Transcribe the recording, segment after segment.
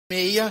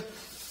Me,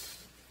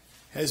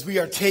 as we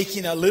are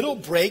taking a little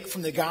break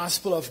from the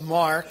Gospel of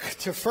Mark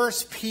to 1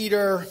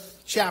 Peter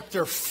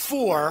chapter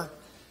 4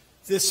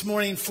 this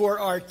morning for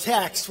our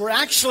text. We're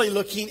actually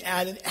looking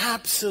at an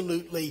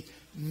absolutely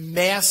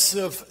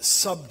massive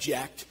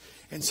subject.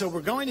 And so we're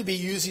going to be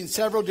using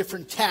several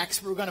different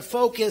texts, but we're going to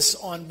focus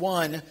on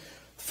one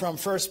from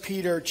 1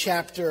 Peter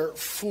chapter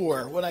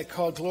 4, what I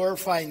call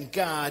glorifying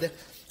God.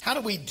 How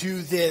do we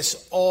do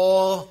this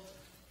all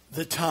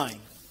the time?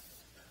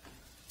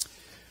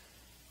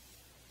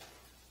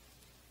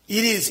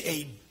 It is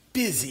a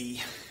busy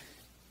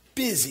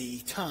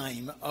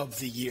time of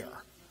the year.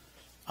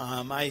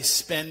 I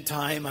spend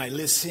time, I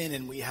listen,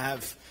 and we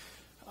have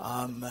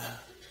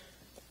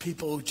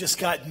people who just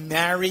got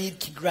married.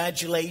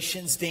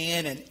 Congratulations,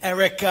 Dan and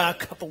Erica,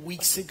 a couple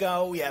weeks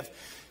ago. We have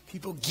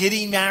people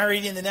getting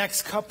married in the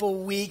next couple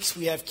weeks.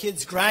 We have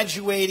kids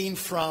graduating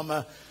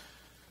from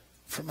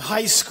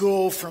high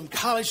school, from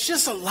college.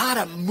 Just a lot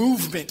of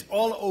movement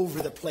all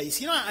over the place.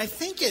 You know, I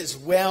think as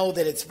well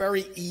that it's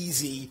very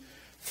easy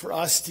for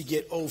us to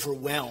get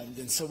overwhelmed.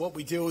 And so what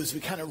we do is we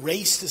kind of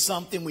race to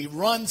something. We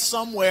run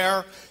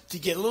somewhere to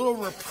get a little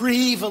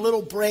reprieve, a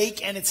little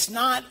break, and it's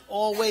not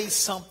always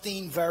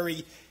something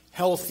very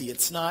healthy.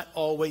 It's not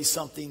always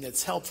something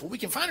that's helpful. We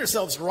can find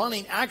ourselves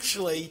running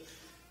actually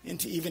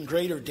into even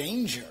greater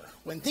danger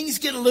when things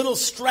get a little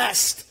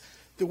stressed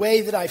the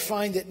way that I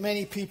find that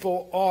many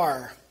people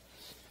are.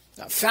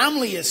 Now,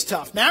 family is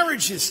tough.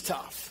 Marriage is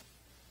tough.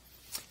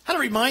 I had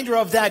a reminder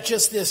of that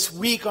just this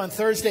week. On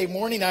Thursday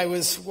morning, I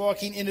was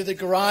walking into the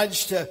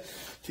garage to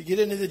get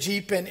into the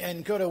Jeep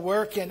and go to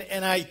work, and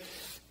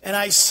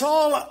I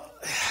saw,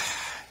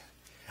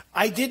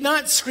 I did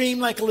not scream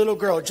like a little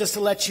girl, just to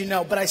let you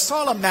know, but I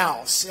saw a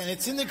mouse, and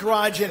it's in the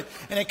garage, and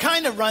it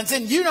kind of runs,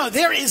 and you know,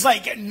 there is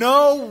like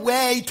no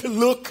way to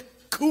look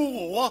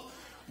cool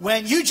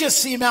when you just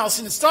see a mouse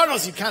and it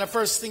startles you kind of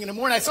first thing in the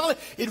morning. I saw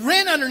it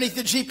ran underneath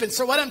the Jeep, and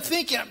so what I'm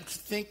think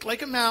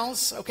like a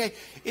mouse, okay?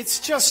 It's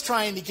just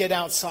trying to get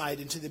outside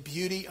into the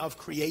beauty of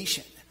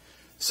creation.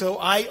 So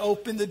I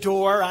opened the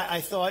door.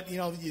 I thought, you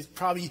know,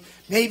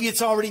 maybe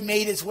it's already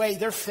made its way.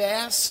 They're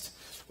fast.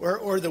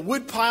 Or the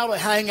wood pile to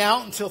hang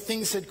out until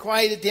things had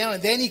quieted down,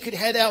 and then he could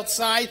head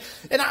outside.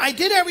 And I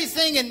did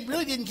everything and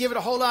really didn't give it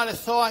a whole lot of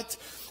thought.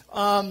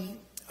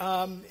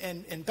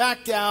 And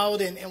backed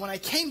out, and when I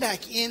came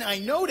back in, I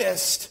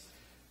noticed,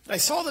 I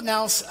saw the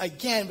mouse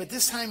again, but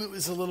this time it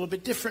was a little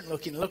bit different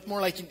looking. It looked more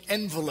like an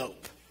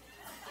envelope.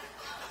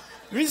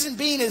 The reason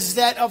being is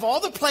that of all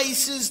the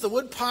places, the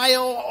wood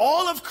pile,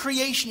 all of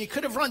creation, he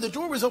could have run. The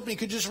door was open, he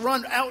could just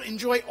run out,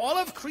 enjoy all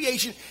of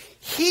creation.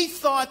 He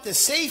thought the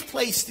safe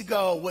place to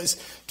go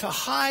was to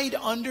hide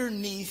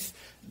underneath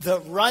the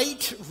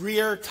right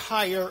rear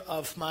tire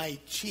of my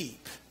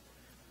Jeep.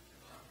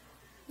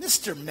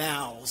 Mr.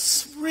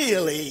 Mouse,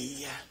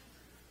 really?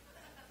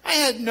 I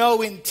had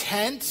no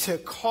intent to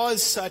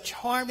cause such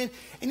harm. And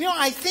you know,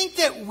 I think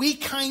that we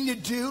kind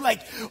of do,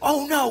 like,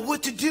 oh no,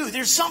 what to do?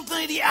 There's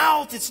something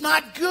out. It's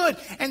not good.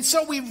 And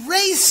so we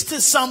race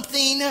to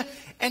something.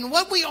 And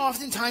what we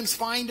oftentimes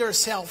find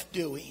ourselves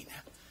doing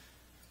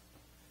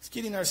is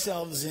getting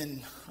ourselves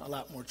in a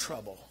lot more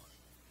trouble.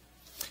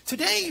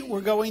 Today, we're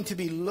going to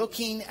be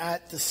looking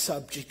at the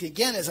subject.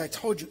 Again, as I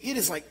told you, it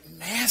is like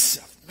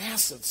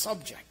massive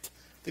subject.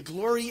 The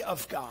glory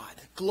of God,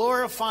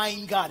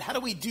 glorifying God. How do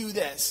we do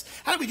this?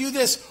 How do we do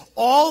this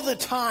all the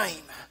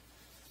time?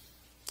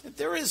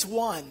 There is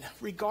one,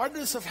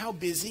 regardless of how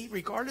busy,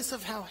 regardless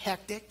of how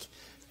hectic,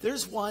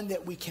 there's one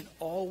that we can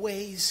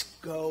always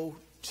go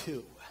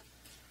to.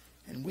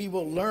 And we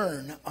will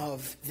learn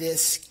of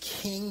this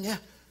King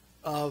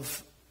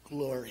of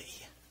glory.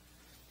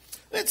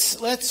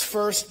 Let's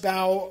first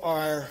bow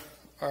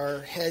our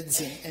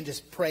heads and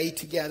just pray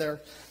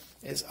together,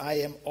 as I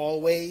am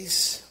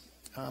always,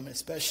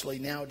 especially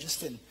now,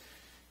 just in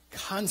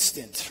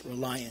constant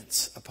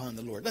reliance upon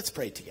the Lord. Let's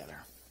pray together.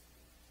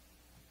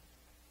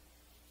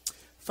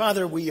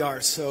 Father, we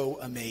are so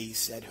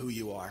amazed at who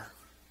you are.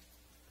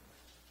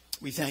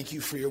 We thank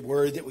you for your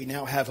word that we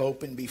now have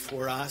open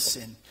before us,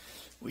 and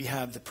we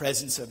have the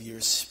presence of your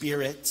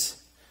Spirit.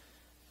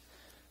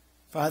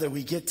 Father,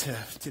 we get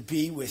to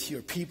be with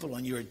your people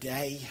on your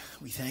day.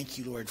 We thank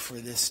you, Lord, for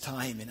this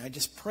time, and I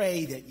just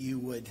pray that you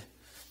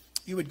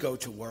would go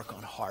to work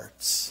on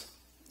hearts.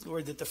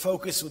 Lord, that the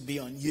focus would be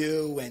on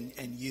you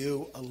and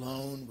you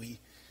alone. We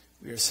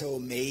are so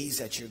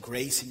amazed at your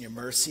grace and your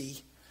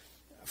mercy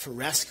for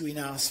rescuing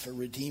us, for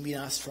redeeming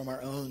us from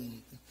our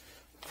own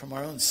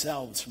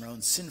selves, from our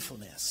own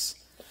sinfulness.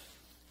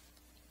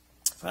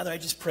 Father, I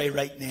just pray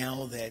right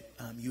now that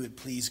you would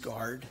please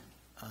guard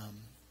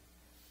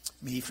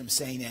me from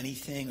saying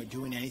anything or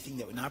doing anything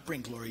that would not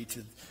bring glory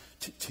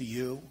to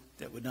you,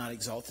 that would not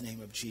exalt the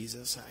name of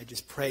Jesus. I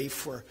just pray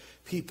for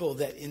people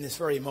that in this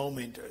very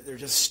moment, they're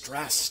just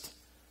stressed.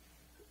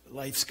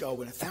 Life's going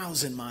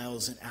 1,000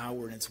 miles an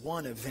hour, and it's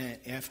one event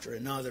after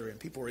another, and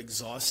people are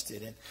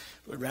exhausted. And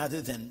rather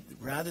than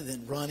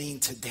running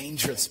to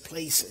dangerous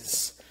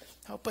places,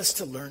 help us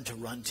to learn to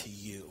run to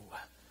you.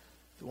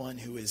 the one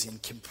who is in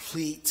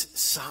complete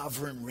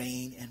sovereign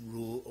reign and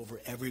rule over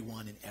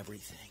everyone and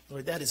everything.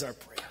 Lord, that is our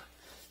prayer.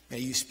 May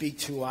you speak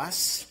to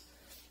us,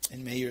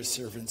 and may your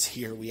servants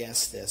hear. We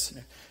ask this in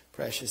the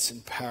precious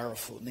and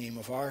powerful name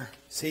of our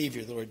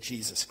Savior, the Lord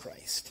Jesus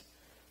Christ.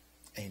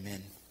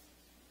 Amen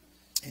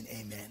and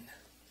amen.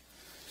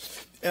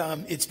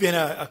 It's been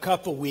a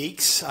couple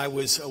weeks. I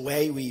was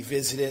away. We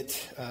visited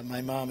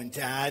my mom and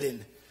dad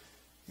in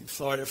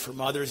Florida for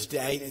Mother's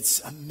Day. It's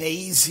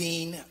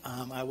amazing.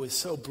 I was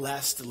so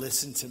blessed to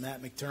listen to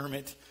Matt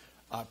McDermott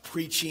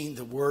preaching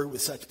the word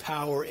with such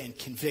power and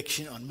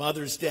conviction on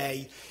Mother's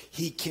Day.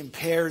 He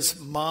compares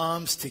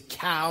moms to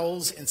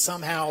cows and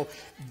somehow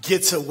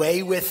gets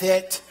away with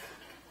it.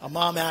 A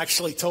mom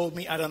actually told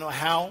me, I don't know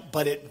how,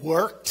 but it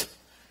worked.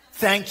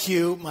 Thank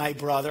you, my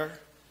brother.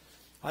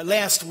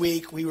 Last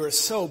week, we were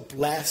so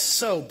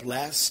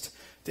blessed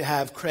to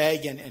have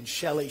Craig and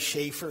Shelley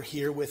Schaefer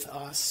here with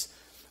us.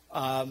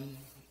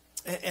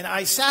 And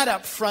I sat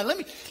up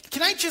front.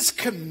 Can I just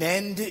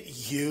commend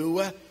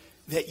you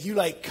that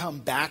you come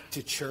back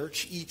to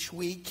church each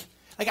week?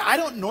 I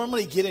don't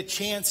normally get a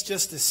chance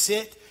just to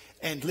sit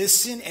and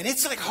listen, and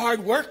it's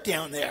hard work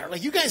down there.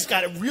 You guys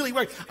got to really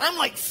work.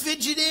 I'm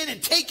fidgeting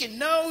and taking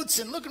notes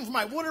and looking for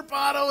my water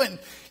bottle and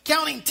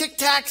counting Tic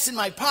Tacs in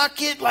my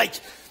pocket.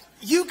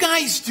 You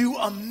guys do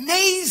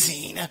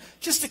amazing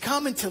just to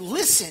come and to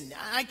listen.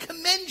 I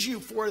commend you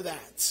for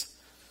that.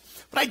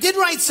 But I did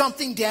write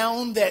something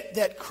down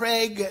that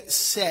Craig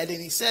said,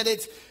 and he said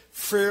it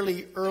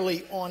fairly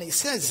early on. He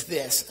says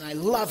this, and I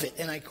love it,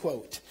 and I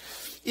quote,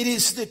 "It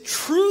is the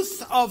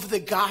truth of the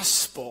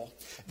gospel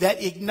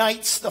that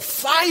ignites the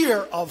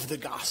fire of the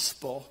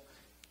gospel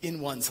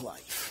in one's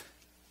life."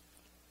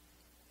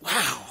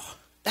 Wow,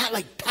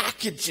 that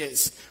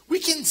packages. We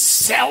can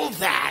sell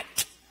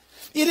that.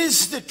 It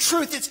is the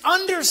truth. It's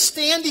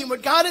understanding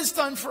what God has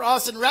done for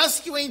us and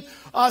rescuing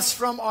us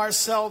from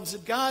ourselves.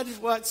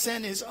 God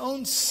sent his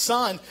own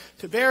Son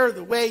to bear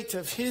the weight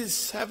of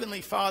his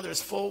heavenly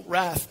Father's full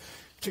wrath,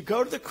 to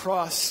go to the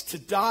cross, to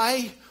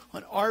die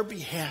on our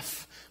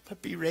behalf,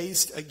 but be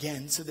raised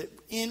again, so that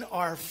in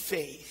our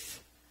faith,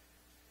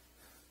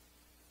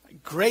 by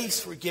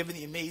grace, we're given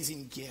the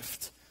amazing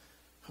gift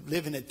of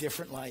living a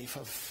different life,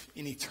 of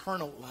an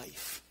eternal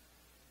life.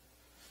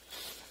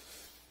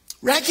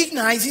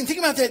 Recognizing, think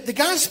about that, the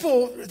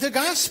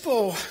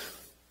gospel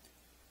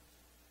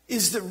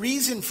is the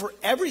reason for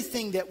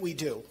everything that we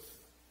do.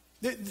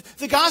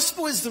 The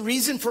gospel is the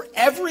reason for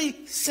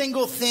every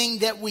single thing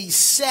that we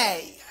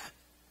say.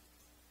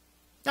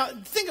 Now,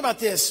 think about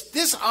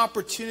this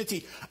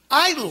opportunity.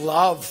 I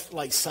love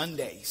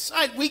Sundays.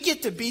 We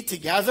get to be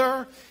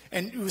together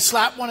and we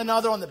slap one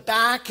another on the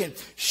back and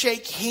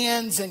shake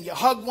hands and you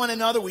hug one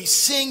another. We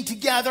sing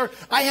together.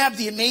 I have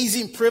the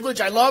amazing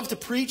privilege. I love to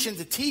preach and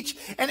to teach.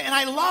 And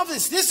I love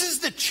this. This is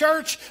the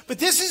church, but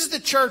this is the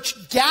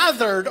church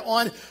gathered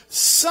on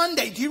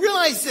Sunday. Do you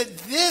realize that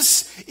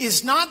this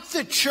is not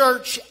the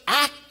church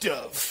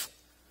active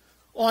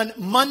on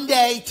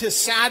Monday to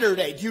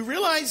Saturday? Do you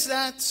realize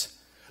that?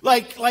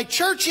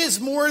 Church is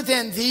more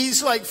than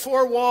these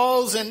four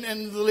walls and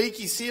the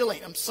leaky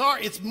ceiling. I'm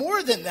sorry, it's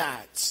more than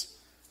that.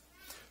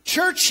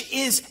 Church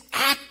is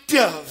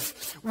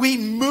active. We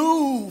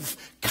move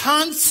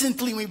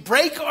constantly. We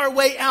break our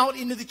way out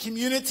into the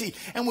community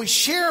and we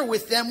share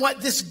with them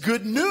this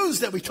good news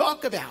that we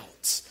talk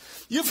about.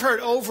 You've heard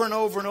over and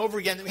over and over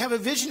again that we have a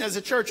vision as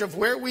a church of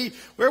where we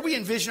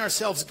envision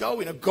ourselves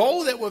going, a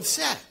goal that we've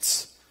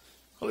set.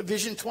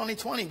 Vision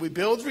 2020. We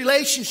build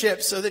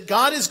relationships so that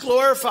God is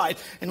glorified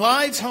and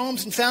lives,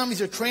 homes, and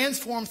families are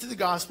transformed through the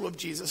gospel of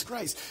Jesus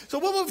Christ. So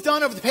what we've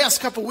done over the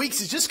past couple of weeks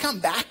is just come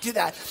back to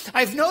that.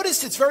 I've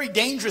noticed it's very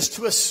dangerous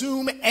to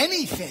assume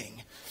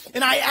anything.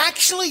 And I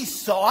actually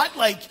thought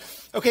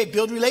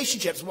build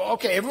relationships. Well,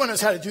 okay, everyone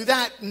knows how to do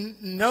that.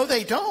 No,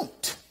 they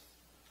don't.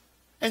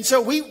 And so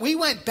we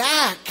went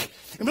back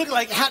and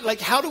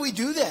looked how do we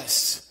do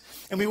this?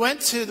 And we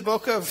went to the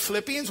book of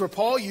Philippians where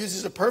Paul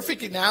uses a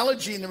perfect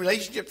analogy in the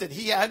relationship that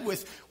he had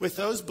with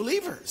those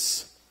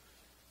believers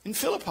in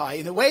Philippi.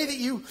 In the way that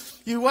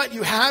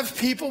you have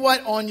people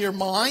on your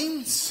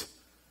minds,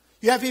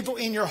 you have people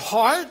in your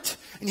heart,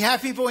 and you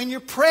have people in your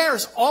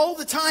prayers all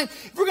the time.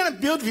 If we're going to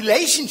build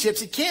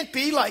relationships, it can't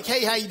be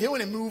hey, how you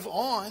doing, and move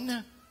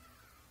on.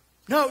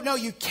 No,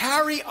 you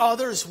carry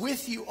others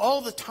with you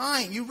all the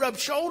time. You rub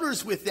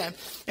shoulders with them,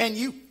 and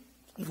you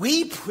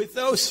weep with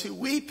those who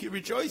weep. You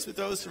rejoice with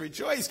those who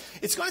rejoice.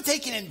 It's going to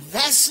take an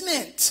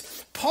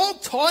investment. Paul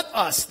taught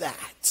us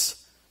that.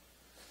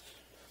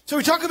 So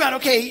we talk about,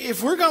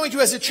 if we're going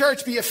to, as a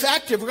church, be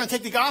effective, we're going to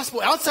take the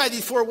gospel outside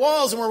these four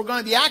walls and we're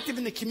going to be active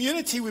in the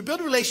community. We build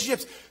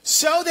relationships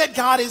so that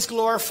God is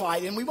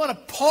glorified. And we want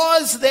to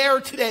pause there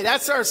today.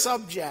 That's our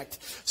subject.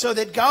 So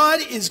that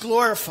God is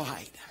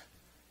glorified.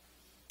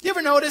 You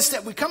ever notice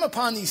that we come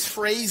upon these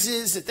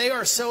phrases that they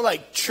are so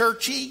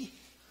churchy?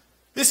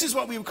 This is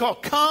what we would call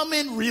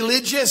common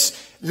religious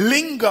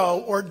lingo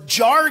or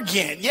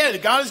jargon. Yeah,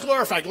 God is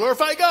glorified.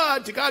 Glorify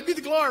God. To God be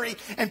the glory.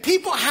 And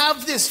people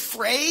have this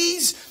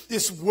phrase,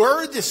 this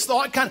word, this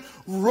thought kind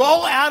of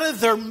roll out of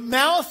their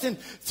mouth and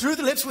through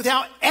the lips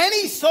without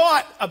any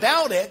thought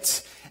about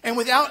it and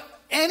without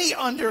any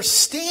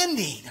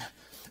understanding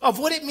of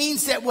what it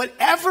means that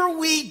whatever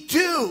we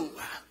do,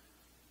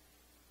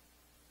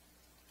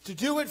 to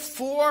do it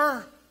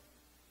for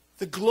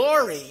the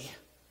glory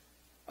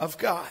of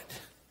God.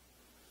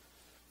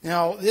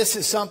 Now, this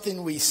is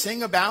something we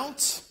sing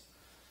about.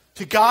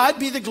 To God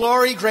be the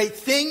glory, great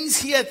things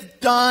he hath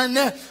done.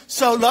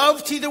 So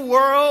loved he the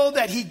world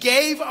that he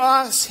gave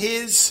us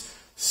his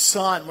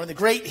Son. One of the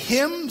great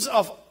hymns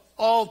of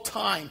all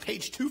time.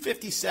 Page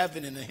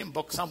 257 in the hymn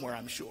book somewhere,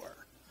 I'm sure.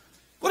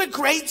 What a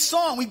great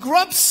song. We grew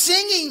up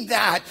singing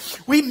that.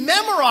 We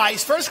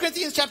memorized 1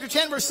 Corinthians chapter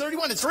 10, verse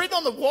 31. It's written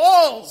on the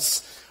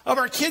walls of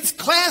our kids'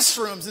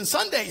 classrooms in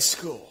Sunday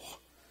school.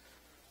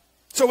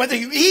 So whether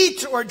you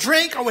eat or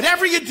drink or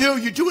whatever you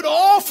do it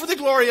all for the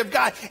glory of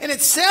God. And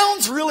it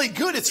sounds really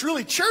good. It's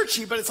really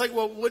churchy, but it's like,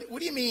 well, what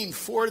do you mean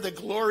for the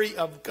glory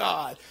of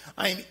God?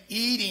 I'm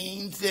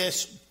eating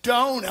this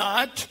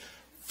donut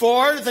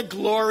for the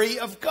glory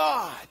of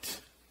God.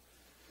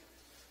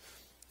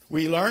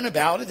 We learn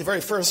about it. The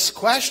very first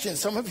question,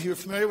 some of you are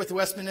familiar with the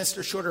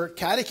Westminster Shorter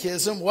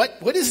Catechism.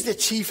 What is the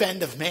chief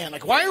end of man?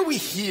 Like, why are we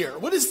here?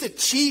 What is the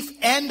chief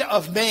end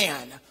of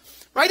man?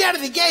 Right out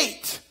of the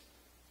gate.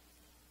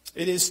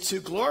 It is to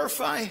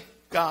glorify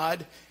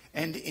God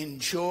and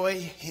enjoy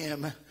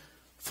him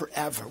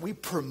forever. We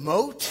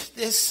promote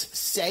this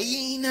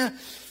saying,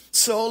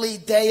 Soli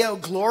Deo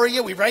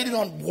Gloria. We write it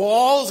on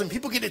walls and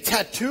people get it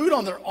tattooed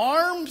on their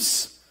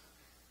arms.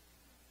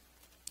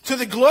 To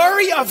the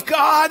glory of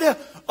God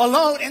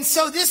alone. And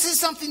so this is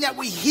something that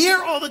we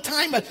hear all the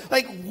time. But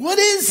like, what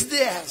is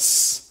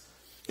this?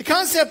 The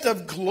concept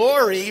of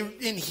glory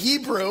in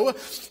Hebrew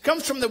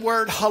comes from the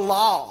word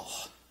halal.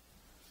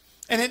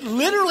 And it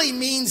literally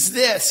means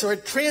this, or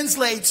it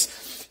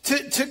translates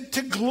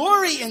to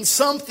glory in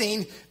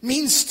something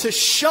means to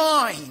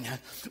shine,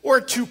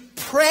 or to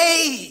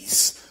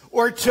praise,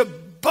 or to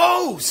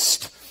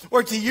boast,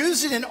 or to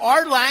use it in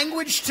our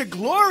language, to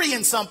glory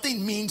in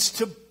something means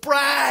to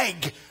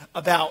brag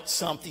about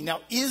something.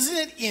 Now, isn't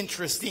it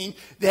interesting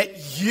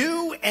that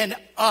you and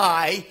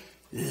I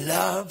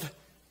love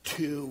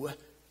to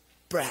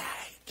brag?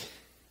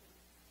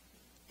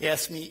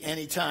 Ask me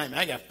anytime.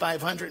 I got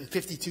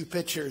 552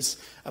 pictures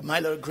of my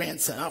little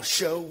grandson. I'll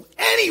show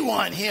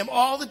anyone him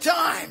all the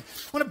time.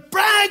 I want to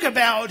brag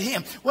about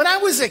him. When I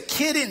was a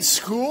kid in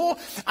school,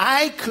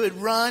 I could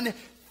run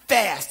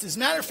fast. As a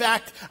matter of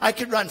fact, I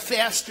could run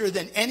faster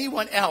than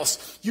anyone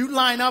else. You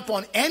line up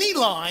on any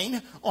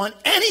line, on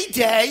any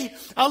day,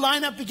 I'll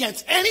line up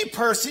against any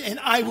person, and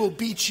I will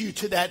beat you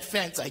to that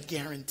fence. I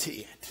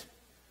guarantee it.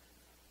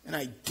 And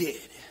I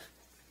did.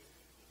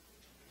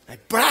 I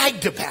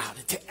bragged about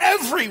it to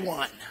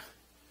everyone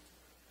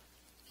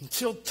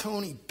until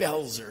Tony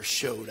Belzer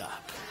showed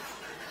up.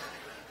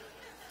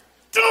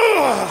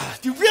 Ugh,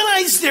 do you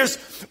realize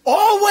there's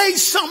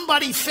always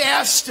somebody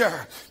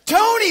faster?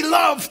 Tony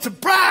loved to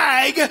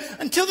brag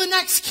until the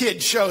next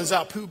kid shows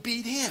up who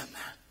beat him.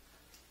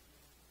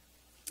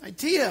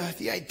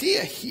 The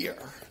idea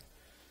here,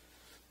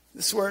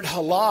 this word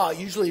halal,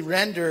 usually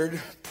rendered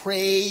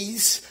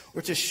praise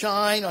or to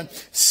shine. On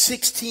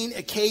 16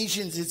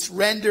 occasions, it's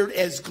rendered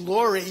as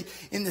glory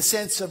in the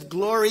sense of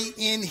glory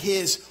in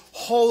his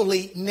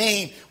holy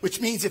name, which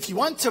means if you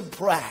want to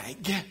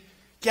brag,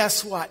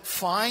 guess what?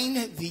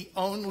 Find the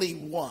only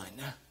one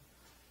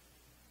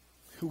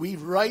who we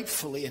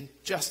rightfully and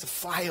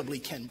justifiably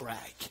can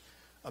brag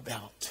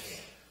about.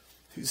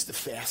 Who's the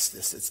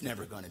fastest that's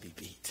never going to be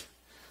beat?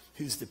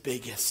 Who's the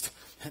biggest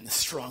and the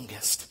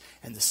strongest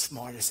and the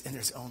smartest? And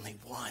there's only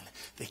one,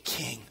 the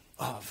King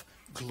of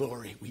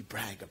glory we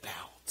brag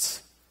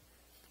about.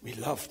 We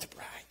love to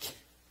brag.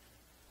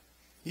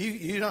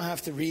 You don't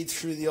have to read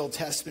through the Old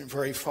Testament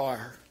very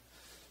far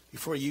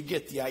before you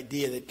get the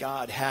idea that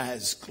God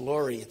has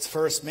glory. It's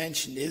first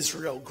mentioned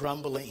Israel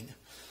grumbling.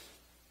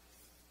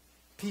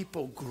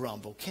 People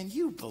grumble. Can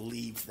you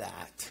believe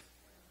that?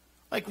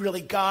 Like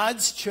really,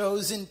 God's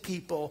chosen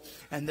people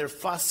and they're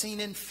fussing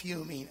and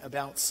fuming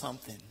about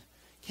something.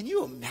 Can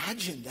you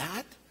imagine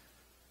that?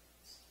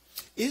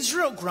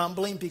 Israel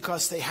grumbling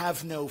because they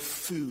have no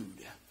food.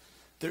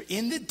 They're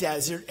in the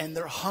desert and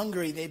they're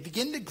hungry. They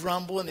begin to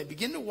grumble and they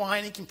begin to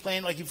whine and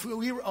complain like if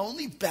we were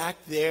only back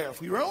there,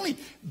 if we were only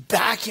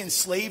back in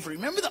slavery.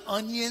 Remember the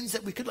onions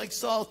that we could like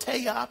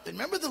saute up? And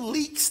remember the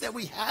leeks that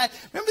we had?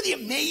 Remember the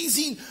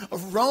amazing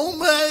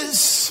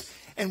aromas?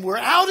 And we're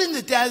out in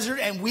the desert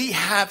and we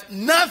have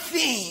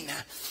nothing.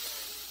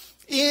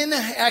 In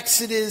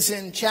Exodus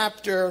in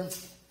chapter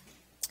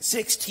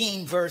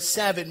 16, verse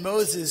 7,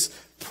 Moses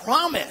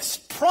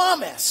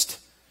promised.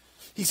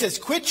 He says,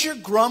 quit your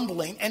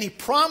grumbling. And he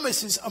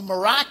promises a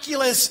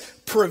miraculous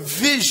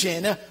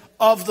provision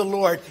of the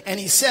Lord. And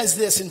he says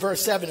this in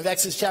verse 7 of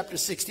Exodus chapter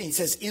 16. He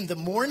says, in the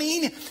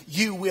morning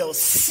you will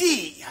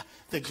see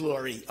the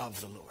glory of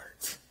the Lord.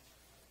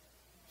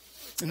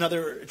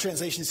 Another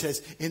translation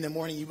says, in the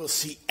morning you will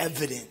see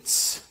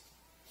evidence.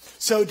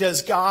 So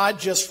does God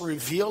just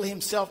reveal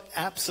himself?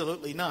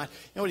 Absolutely not.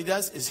 You know what he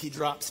does is he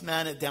drops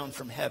manna down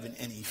from heaven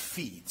and he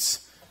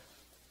feeds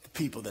the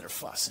people that are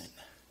fussing.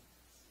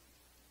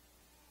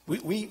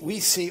 We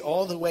see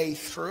all the way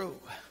through.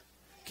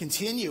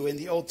 Continue in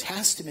the Old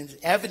Testament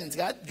evidence.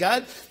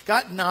 God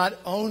not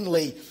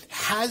only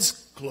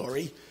has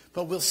glory,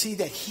 but we'll see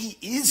that he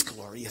is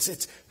glorious.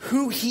 It's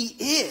who he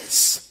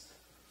is.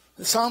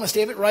 The psalmist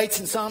David writes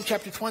in Psalm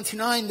chapter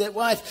 29 that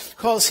what?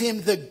 Calls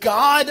him the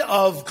God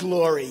of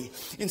glory.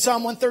 In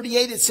Psalm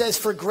 138 it says,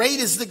 for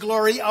great is the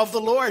glory of the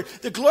Lord.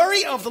 The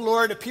glory of the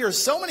Lord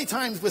appears so many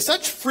times with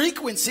such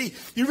frequency,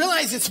 you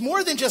realize it's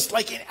more than just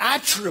like an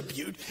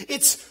attribute.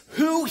 It's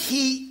who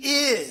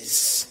he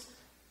is.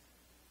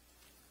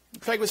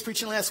 Craig was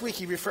preaching last week.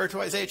 He referred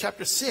to Isaiah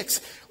chapter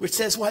 6, which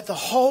says what? The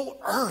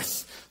whole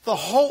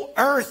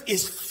earth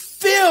is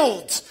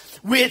filled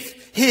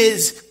with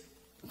his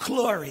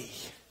glory.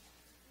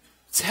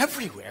 It's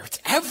everywhere. It's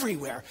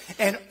everywhere.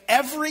 And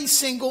every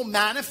single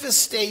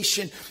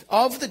manifestation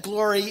of the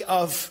glory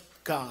of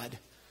God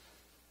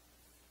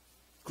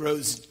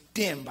grows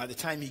dim by the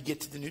time you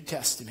get to the New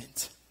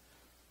Testament.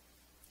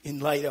 In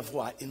light of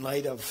what? In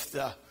light of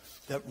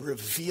the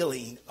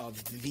revealing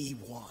of the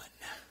one.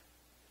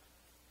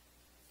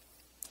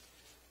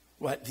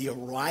 What? The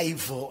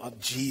arrival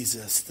of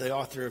Jesus. The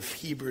author of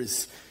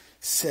Hebrews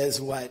says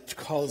what?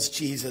 Calls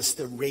Jesus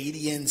the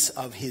radiance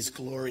of his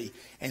glory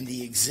and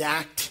the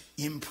exact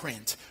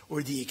imprint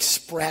or the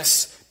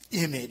express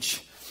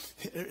image,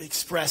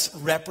 express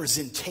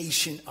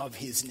representation of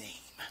his name.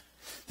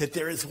 That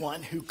there is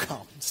one who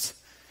comes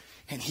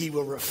and he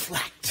will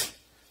reflect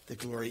the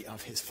glory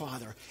of his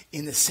Father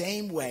in the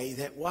same way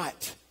that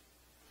what?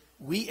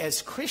 We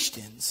as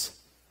Christians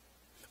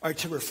are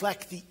to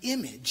reflect the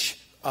image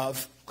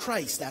of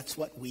Christ. That's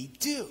what we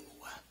do.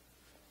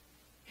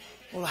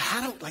 Well,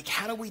 how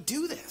do we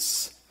do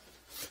this?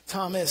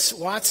 Thomas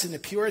Watson, the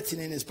Puritan,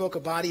 in his book, A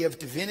Body of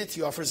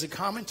Divinity, offers a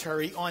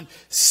commentary on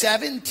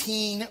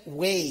 17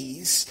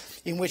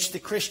 ways in which the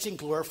Christian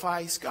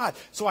glorifies God.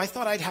 So I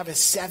thought I'd have a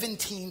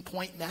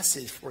 17-point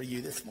message for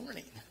you this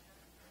morning.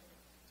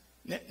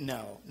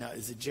 No,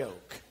 it's a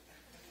joke.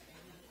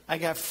 I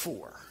got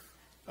 4.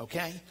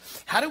 Okay?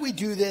 How do we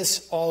do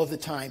this all of the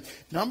time?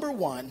 Number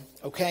one,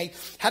 okay?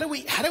 How do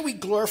we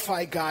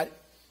glorify God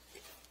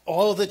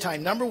all of the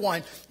time? Number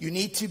one, you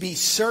need to be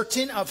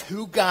certain of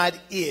who God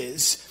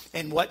is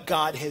and what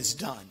God has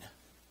done.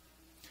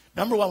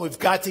 Number one, we've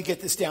got to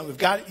get this down.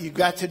 You've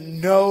got to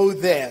know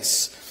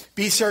this.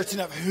 Be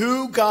certain of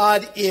who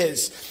God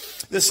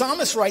is. The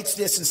psalmist writes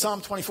this in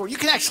Psalm 24. You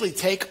can actually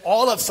take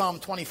all of Psalm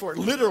 24.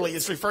 Literally,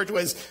 it's referred to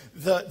as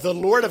the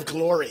Lord of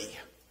glory.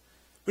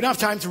 We don't have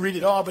time to read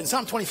it all, but in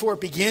Psalm 24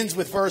 it begins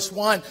with verse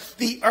 1.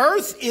 The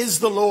earth is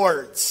the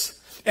Lord's,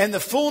 and the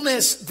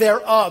fullness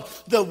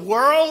thereof, the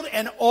world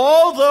and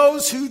all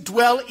those who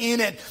dwell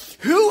in it.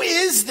 Who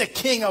is the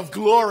King of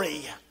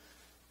glory?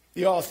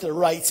 The author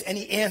writes, and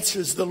he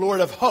answers, the Lord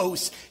of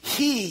hosts.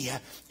 He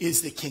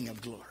is the King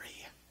of glory.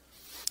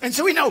 And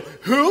so we know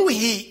who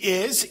he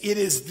is. It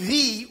is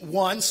the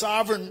one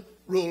sovereign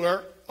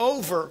ruler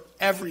over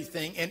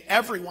everything and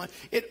everyone.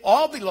 It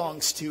all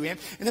belongs to him.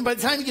 And then by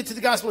the time you get to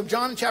the Gospel of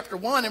John in chapter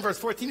 1 and verse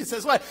 14, it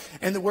says what?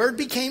 And the Word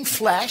became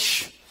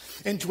flesh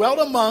and dwelt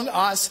among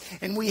us,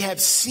 and we have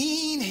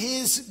seen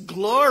his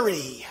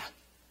glory.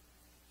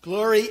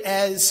 Glory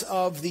as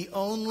of the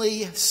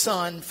only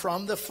Son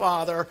from the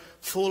Father,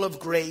 full of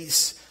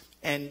grace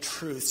and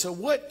truth. So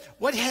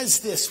what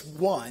has this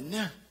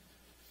one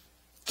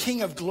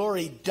King of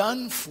glory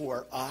done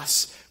for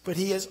us? But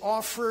he has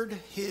offered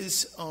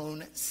his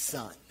own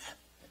Son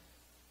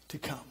to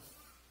come.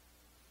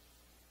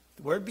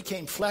 The Word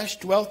became flesh,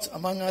 dwelt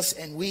among us,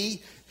 and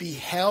we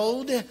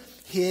beheld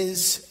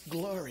his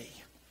glory.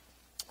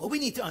 What we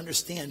need to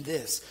understand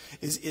is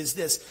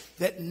this,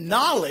 that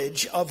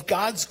knowledge of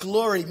God's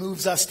glory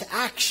moves us to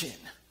action.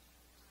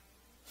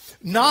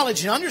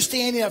 Knowledge and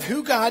understanding of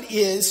who God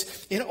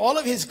is in all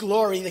of his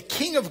glory, the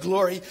King of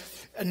glory,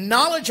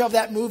 knowledge of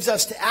that moves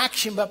us to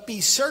action, but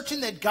be certain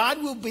that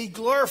God will be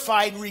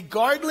glorified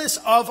regardless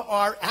of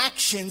our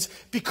actions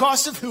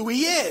because of who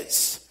he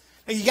is.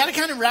 Now, you got to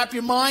kind of wrap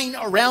your mind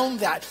around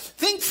that.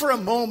 Think for a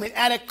moment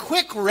at a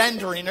quick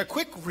rendering, a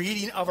quick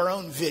reading of our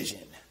own vision.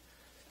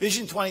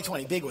 Vision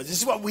 2020, big one. This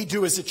is what we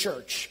do as a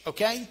church,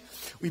 okay?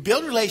 We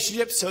build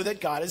relationships so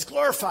that God is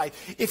glorified.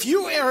 If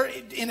you are,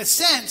 in a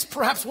sense,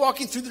 perhaps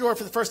walking through the door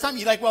for the first time,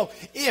 you're like, well,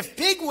 if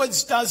Big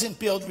Woods doesn't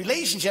build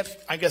relationships,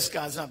 I guess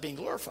God's not being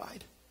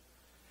glorified.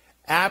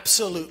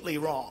 Absolutely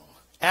wrong.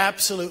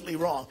 Absolutely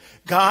wrong.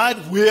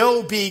 God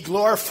will be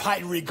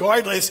glorified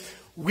regardless.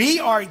 We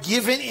are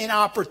given an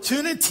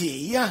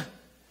opportunity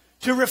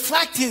to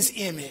reflect his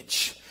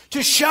image,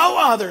 to show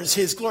others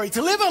his glory,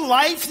 to live a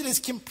life that is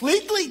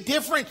completely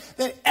different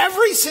than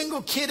every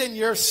single kid in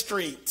your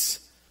streets.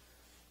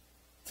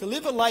 To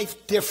live a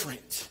life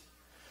different.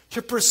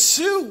 To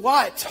pursue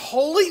what?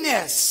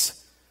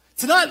 Holiness.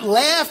 To not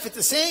laugh at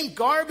the same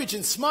garbage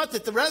and smut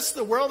that the rest of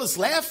the world is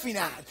laughing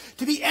at.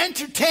 To be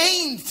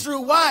entertained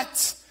through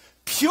what?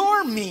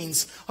 Pure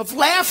means of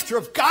laughter,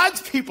 of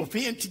God's people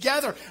being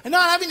together and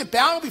not having to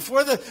bow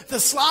before the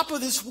slop of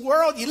this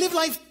world. You live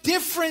life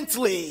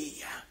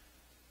differently.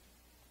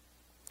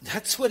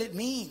 That's what it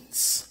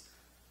means.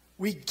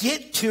 We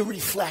get to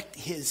reflect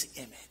his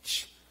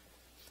image.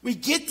 We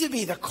get to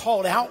be the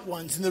called out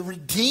ones in the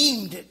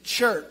redeemed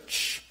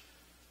church.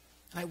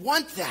 And I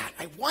want that.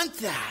 I want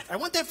that. I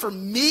want that for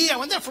me. I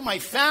want that for my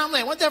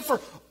family. I want that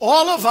for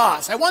all of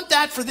us. I want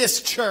that for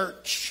this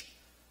church.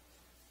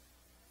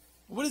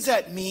 What does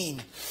that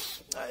mean?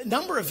 A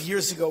number of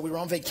years ago, we were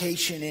on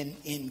vacation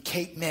in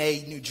Cape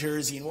May, New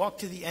Jersey, and walked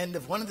to the end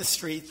of one of the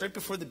streets right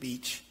before the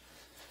beach.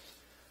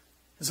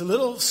 There's a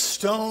little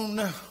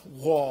stone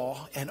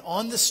wall, and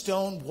on the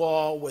stone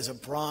wall was a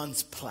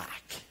bronze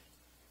plaque.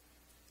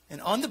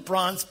 And on the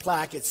bronze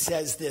plaque, it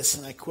says this,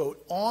 and I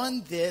quote,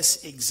 "On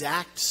this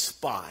exact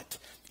spot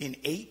in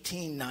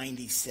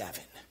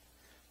 1897,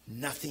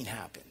 nothing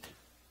happened."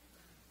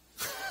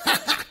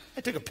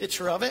 I took a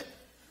picture of it.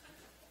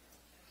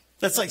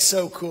 That's like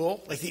so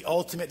cool, like the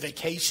ultimate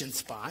vacation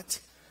spot.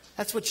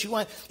 That's what you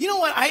want. You know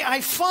what? I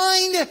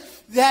find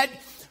that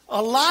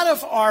a lot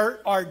of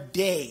our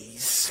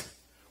days,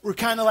 we're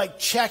kind of like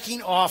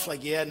checking off,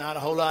 like, yeah, not a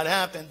whole lot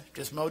happened.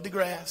 Just mowed the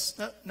grass.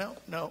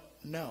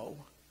 No.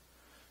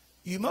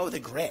 You mow the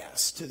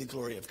grass to the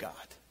glory of God.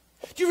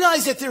 Do you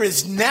realize that there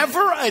is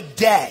never a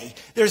day,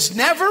 there's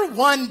never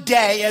one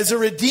day as a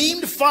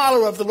redeemed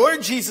follower of the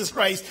Lord Jesus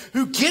Christ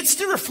who gets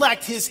to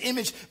reflect his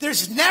image.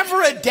 There's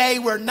never a day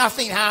where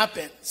nothing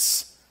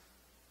happens.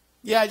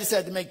 Yeah, I just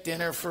had to make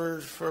dinner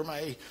for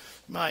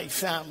my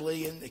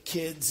family and the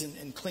kids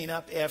and clean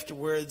up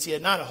afterwards. Yeah,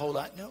 not a whole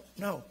lot.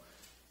 No.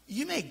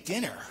 You make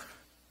dinner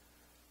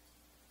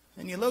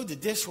and you load the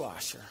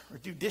dishwasher or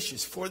do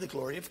dishes for the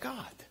glory of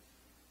God.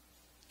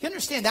 You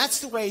understand, that's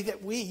the way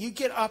that you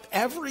get up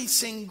every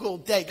single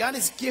day. God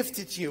has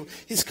gifted you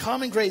his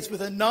common grace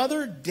with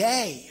another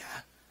day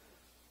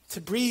to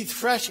breathe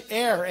fresh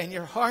air and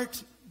your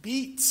heart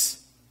beats.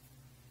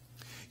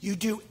 You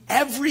do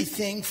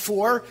everything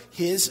for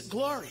his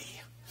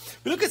glory.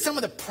 We look at some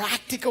of the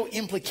practical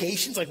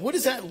implications, like what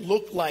does that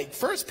look like?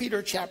 1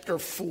 Peter chapter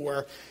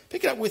 4,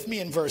 pick it up with me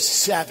in verse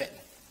 7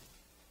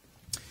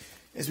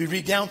 as we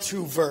read down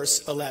through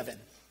verse 11.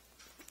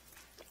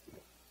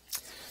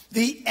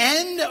 The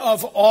end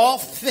of all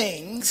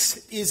things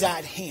is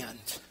at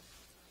hand.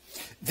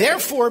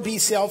 Therefore, be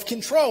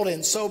self-controlled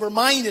and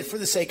sober-minded for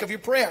the sake of your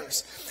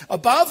prayers.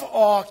 Above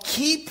all,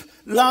 keep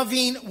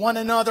loving one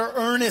another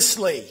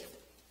earnestly,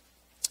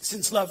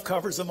 since love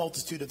covers a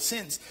multitude of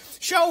sins.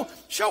 Show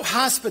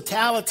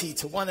hospitality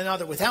to one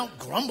another without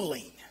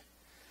grumbling.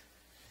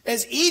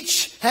 As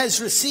each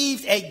has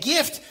received a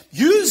gift,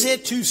 use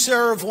it to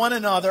serve one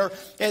another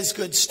as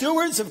good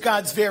stewards of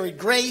God's varied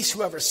grace.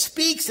 Whoever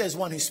speaks as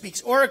one who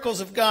speaks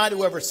oracles of God.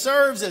 Whoever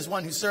serves as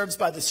one who serves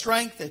by the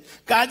strength that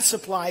God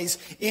supplies,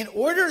 in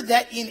order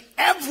that in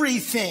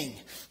everything,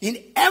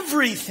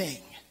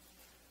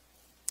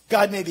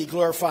 God may be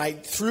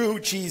glorified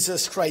through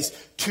Jesus Christ.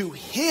 To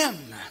him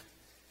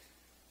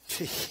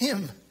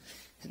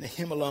and to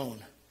him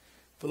alone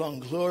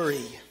belong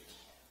glory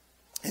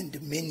and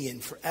dominion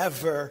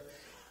forever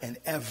and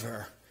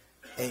ever.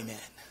 Amen.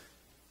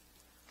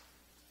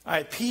 All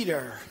right,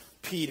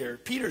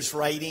 Peter's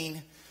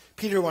writing.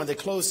 Peter, one of the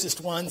closest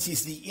ones.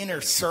 He's the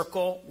inner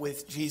circle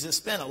with Jesus.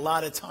 Spent a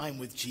lot of time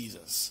with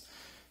Jesus.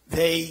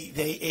 They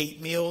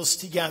ate meals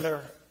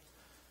together.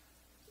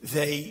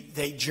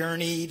 They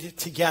journeyed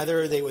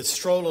together. They would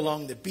stroll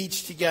along the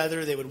beach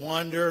together. They would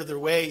wander their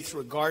way through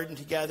a garden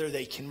together.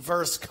 They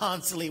conversed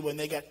constantly. When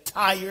they got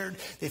tired,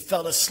 they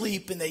fell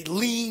asleep and they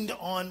leaned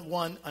on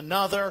one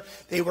another.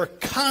 They were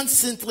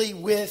constantly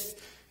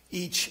with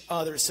each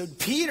other. So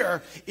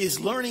Peter is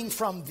learning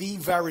from the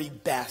very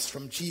best,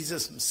 from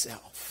Jesus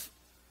himself.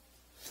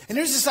 And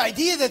there's this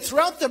idea that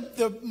throughout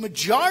the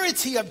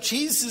majority of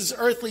Jesus'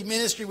 earthly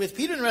ministry with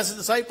Peter and the rest of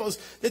the disciples,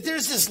 that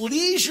there's this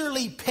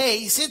leisurely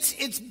pace.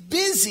 It's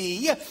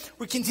busy.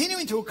 We're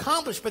continuing to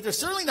accomplish, but there's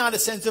certainly not a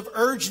sense of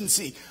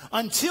urgency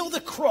until the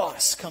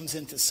cross comes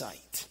into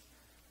sight.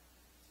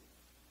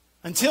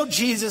 Until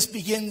Jesus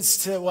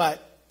begins to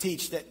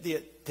teach that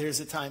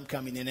there's a time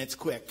coming, and it's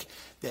quick,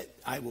 that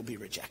I will be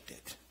rejected.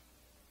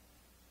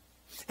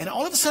 And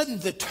all of a sudden,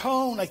 the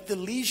tone, like the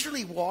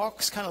leisurely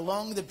walks kind of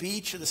along the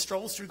beach or the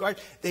strolls through the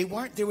garden, they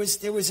weren't. There was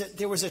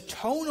a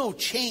tonal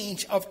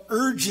change of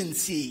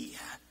urgency.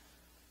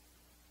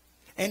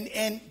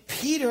 And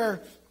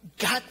Peter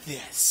got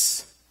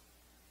this.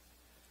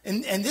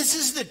 And this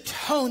is the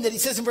tone that he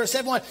says in verse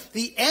 7.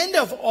 The end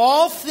of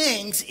all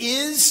things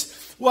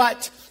is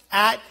what?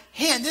 At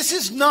hand. This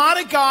is not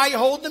a guy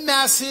holding a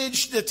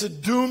message that's a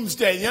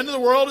doomsday. The end of the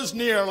world is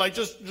near. Like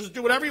just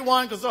do whatever you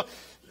want, because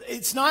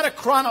it's not a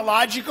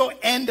chronological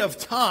end of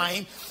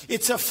time.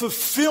 It's a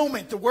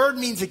fulfillment. The word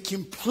means a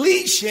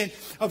completion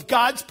of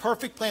God's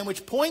perfect plan,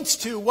 which points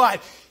to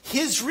what?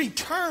 His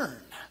return.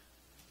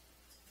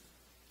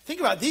 Think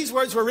about it. These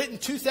words were written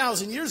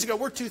 2,000 years ago.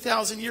 We're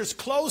 2,000 years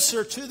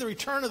closer to the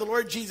return of the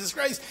Lord Jesus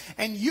Christ.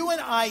 And you and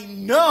I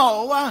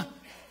know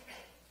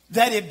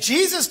that if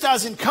Jesus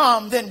doesn't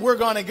come, then we're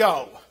going to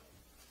go.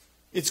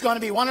 It's going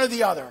to be one or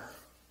the other.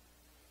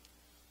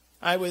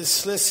 I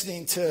was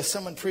listening to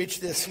someone preach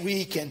this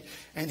week, and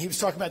he was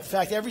talking about the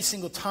fact every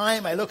single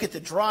time I look at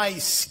the dry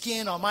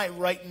skin on my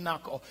right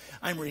knuckle,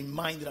 I'm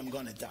reminded I'm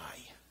going to die.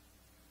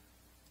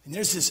 And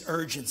there's this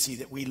urgency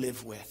that we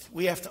live with.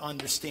 We have to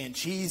understand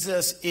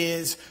Jesus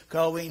is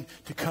going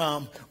to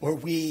come, or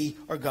we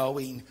are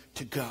going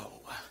to go.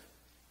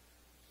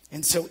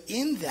 And so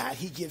in that,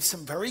 he gives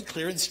some very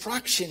clear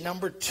instruction.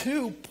 Number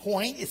 2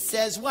 point, it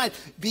says what?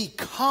 Be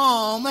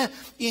calm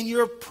in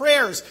your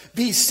prayers.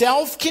 Be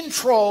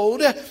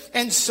self-controlled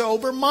and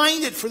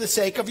sober-minded for the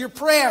sake of your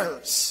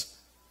prayers.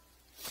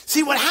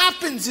 See, what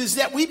happens is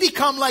that we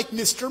become like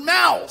Mr.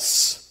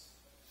 Mouse.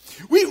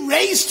 We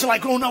race to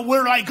like, oh no,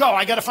 where do I go?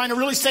 I got to find a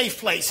really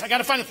safe place. I got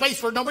to find a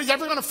place where nobody's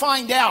ever going to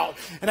find out.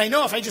 And I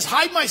know if I just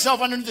hide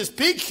myself under this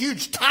big,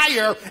 huge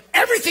tire,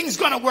 everything's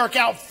going to work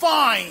out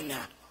fine.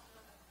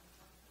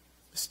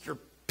 Mr.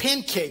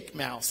 Pancake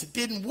Mouse, it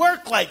didn't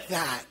work like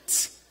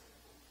that.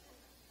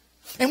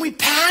 And we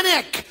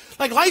panic.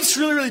 Like life's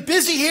really, really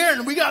busy here,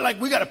 and we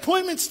got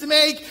appointments to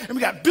make, and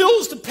we got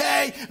bills to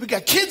pay. We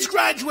got kids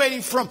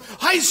graduating from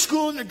high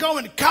school and they're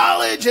going to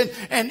college,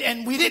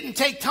 and we didn't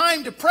take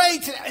time to pray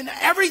today, and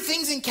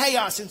everything's in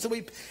chaos. And so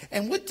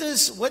what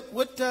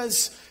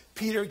does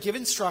Peter give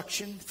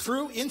instruction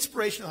through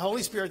inspiration of the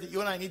Holy Spirit that you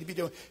and I need to be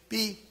doing?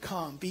 Be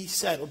calm, be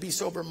settled, be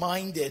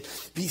sober-minded,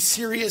 be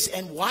serious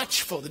and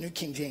watchful, the New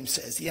King James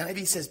says. The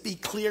NIV says be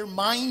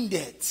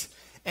clear-minded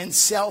and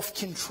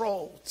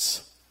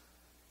self-controlled.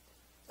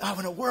 Oh,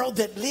 in a world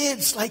that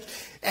lives like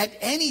at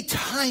any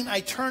time I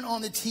turn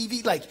on the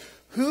TV, like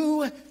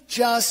who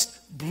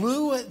just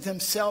blew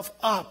themselves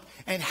up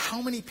and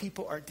how many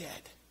people are dead?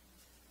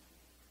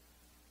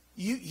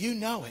 You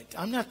know it.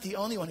 I'm not the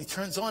only one who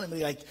turns on and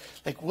be like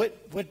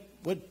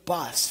what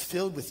bus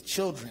filled with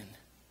children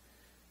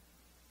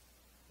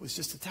was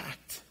just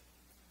attacked?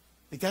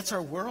 Like that's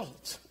our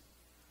world.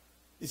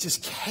 It's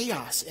just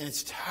chaos and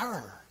it's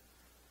terror.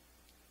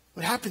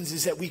 What happens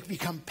is that we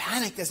become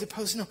panicked as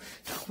opposed to, no,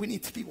 we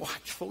need to be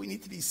watchful. We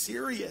need to be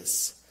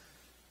serious.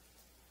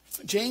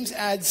 James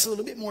adds a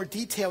little bit more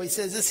detail. He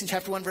says this in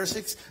chapter 1, verse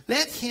 6.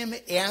 Let him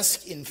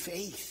ask in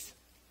faith,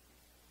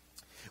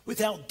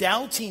 without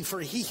doubting, for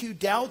he who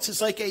doubts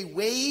is like a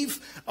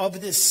wave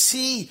of the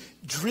sea,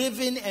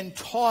 driven and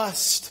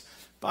tossed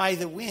by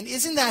the wind.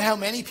 Isn't that how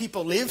many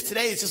people live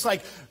today? It's just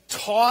like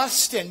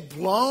tossed and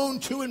blown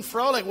to and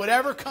fro, like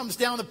whatever comes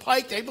down the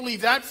pike. They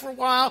believe that for a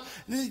while,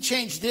 and then they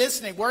change this,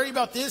 and they worry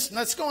about this, and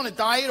let's go on a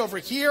diet over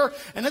here,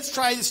 and let's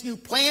try this new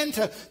plan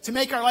to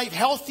make our life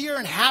healthier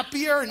and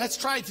happier, and let's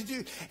try to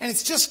do, and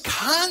it's just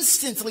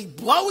constantly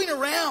blowing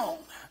around.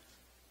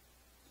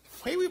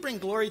 The way we bring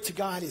glory to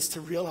God is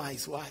to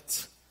realize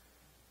what?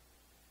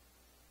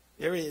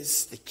 There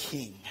is the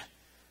King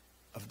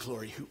of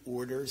glory who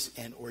orders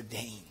and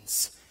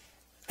ordains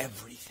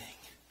everything.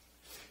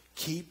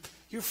 Keep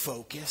your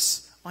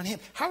focus on him.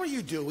 How are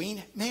you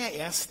doing? May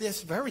I ask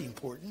this? Very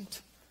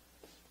important.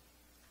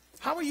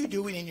 How are you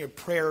doing in your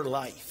prayer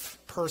life,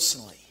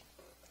 personally?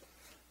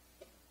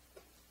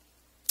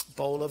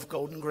 Bowl of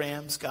golden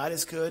grams. God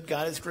is good.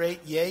 God is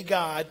great. Yay,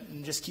 God.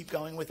 And just keep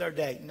going with our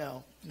day.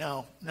 No,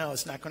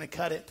 it's not going to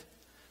cut it.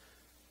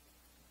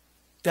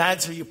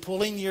 Dads, are you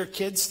pulling your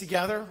kids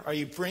together? Are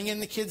you bringing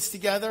the kids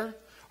together?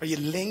 Are you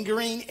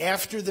lingering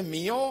after the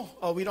meal?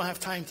 Oh, we don't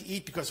have time to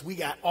eat because we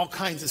got all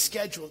kinds of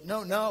schedules.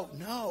 No.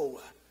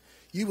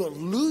 You will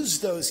lose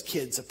those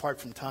kids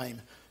apart from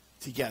time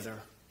together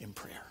in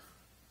prayer.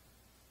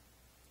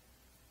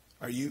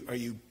 Are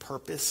you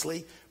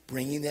purposely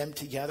bringing them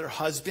together?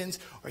 Husbands,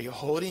 are you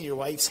holding your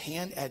wife's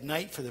hand at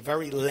night for the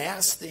very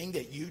last thing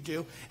that you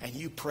do, and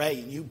you pray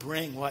and you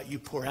bring what? You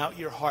pour out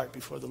your heart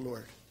before the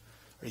Lord.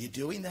 Are you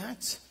doing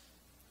that?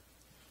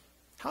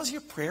 How's your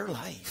prayer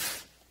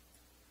life?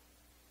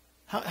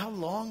 How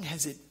long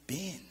has it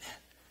been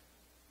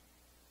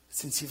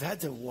since you've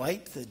had to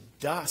wipe the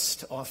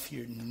dust off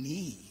your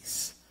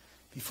knees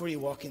before you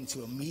walk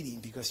into a meeting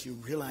because you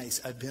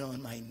realize I've been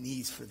on my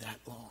knees for that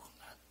long?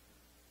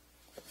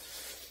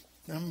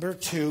 Number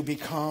 2, be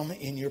calm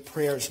in your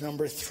prayers.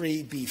 Number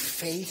 3, be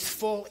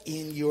faithful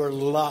in your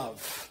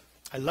love.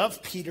 I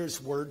love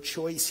Peter's word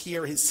choice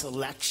here, his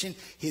selection,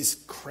 his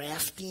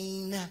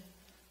crafting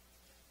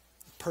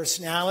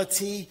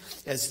personality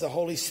as the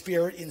Holy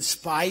Spirit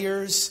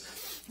inspires.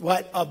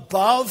 What?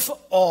 Above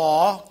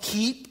all,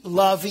 keep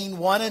loving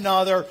one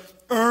another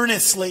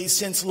earnestly,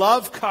 since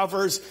love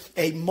covers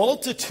a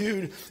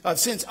multitude of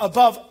sins.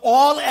 Above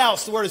all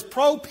else, the word is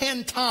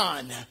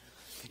propenton.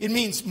 It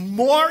means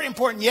more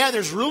important. Yeah,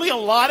 there's really a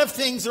lot of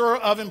things that are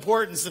of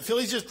importance. The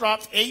Phillies just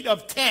dropped 8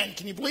 of 10.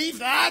 Can you believe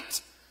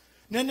that?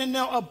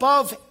 No.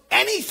 Above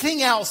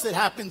anything else that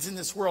happens in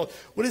this world,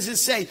 what does it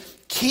say?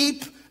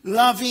 Keep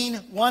loving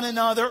one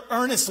another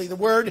earnestly. The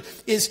word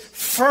is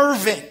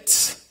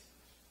fervent.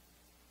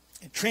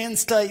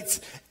 translates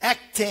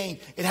ectane.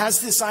 It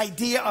has this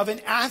idea of an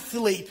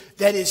athlete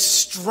that is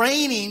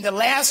straining the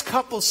last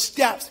couple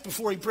steps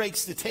before he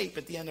breaks the tape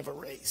at the end of a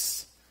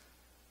race.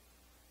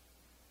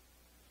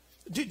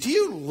 Do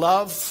you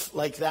love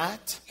like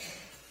that?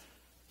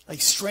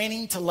 Like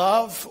straining to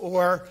love?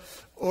 Or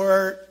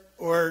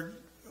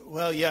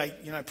well, yeah,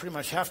 I pretty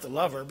much have to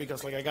love her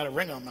because I got a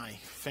ring on my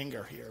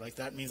finger here.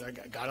 That means I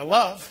got to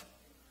love.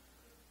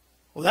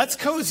 Well, that's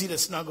cozy to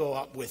snuggle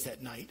up with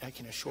at night, I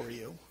can assure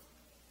you.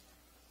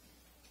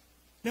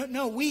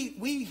 No,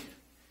 we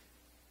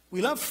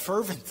love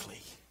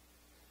fervently.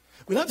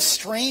 We love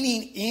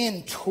straining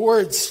in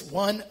towards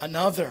one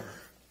another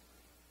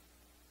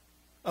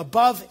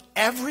above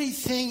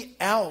everything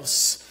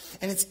else.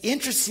 And it's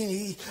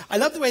interesting. I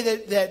love the way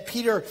that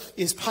Peter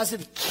is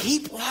positive.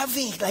 Keep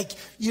loving.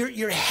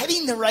 You're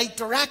heading the right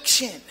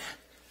direction.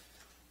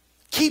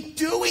 Keep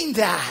doing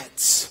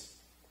that.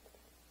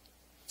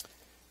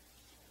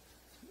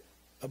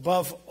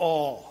 Above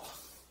all.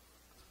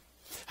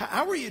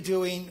 How are you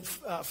doing?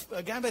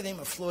 A guy by the name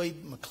of Floyd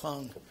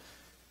McClung.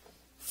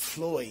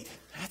 Floyd.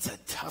 That's a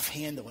tough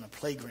handle in a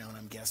playground,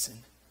 I'm guessing.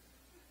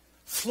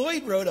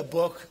 Floyd wrote a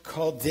book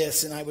called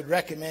this, and I would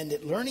recommend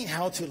it, Learning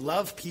How to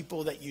Love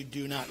People That You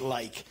Do Not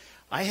Like.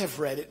 I have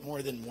read it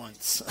more than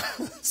once.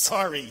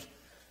 Sorry.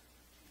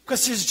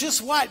 Because there's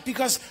just what?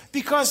 Because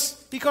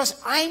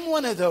I'm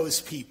one of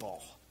those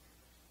people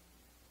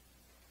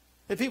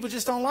that people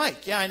just don't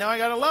like. Yeah, I know I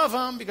got to love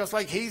him because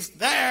he's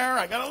there.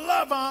 I got to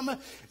love him.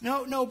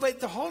 No, but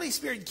the Holy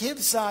Spirit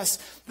gives us,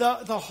 the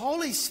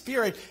Holy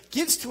Spirit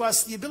gives to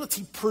us the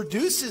ability,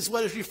 produces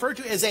what is referred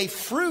to as a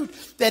fruit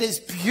that is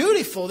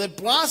beautiful, that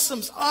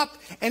blossoms up,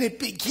 and it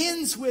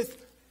begins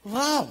with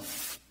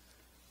love.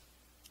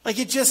 I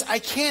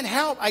can't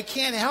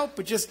help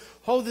but just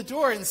hold the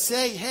door and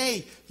say,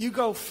 hey, you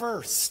go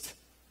first.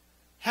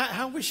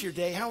 How was your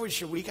day? How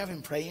was your week? I've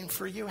been praying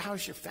for you.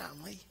 How's your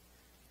family?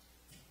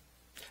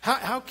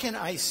 How can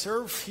I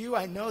serve you?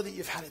 I know that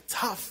you've had a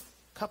tough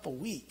couple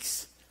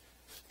weeks.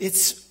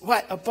 It's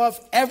above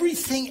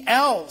everything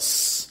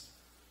else.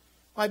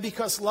 Why?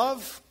 Because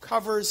love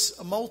covers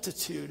a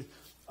multitude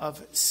of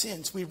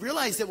sins. We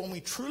realize that when we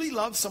truly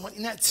love someone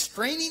in that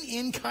straining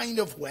in kind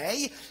of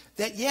way,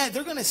 that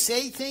they're going to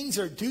say things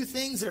or do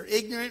things that are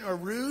ignorant or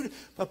rude,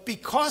 but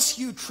because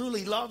you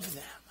truly love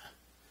them.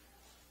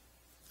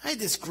 I had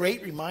this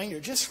great reminder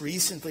just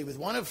recently with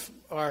one of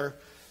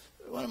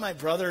my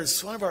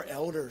brothers, one of our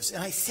elders,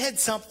 and I said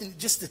something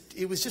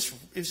it was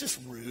just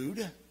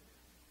rude.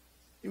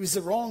 It was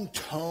the wrong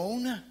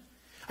tone.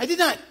 I did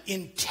not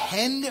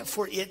intend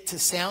for it to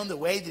sound the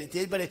way that it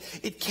did, but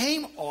it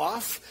came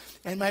off,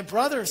 and my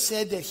brother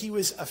said that he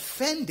was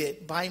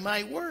offended by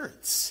my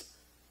words.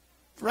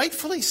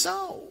 Rightfully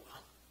so.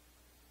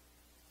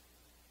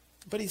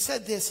 But he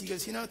said this, he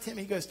goes,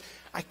 Tim,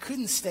 I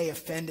couldn't stay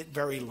offended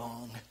very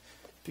long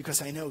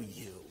because I know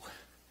you.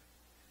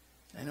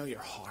 I know your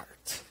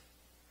heart.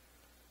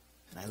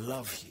 And I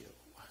love you.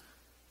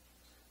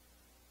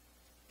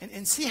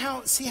 And see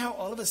how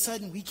all of a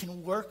sudden we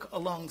can work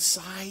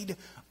alongside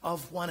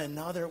of one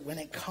another when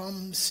it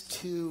comes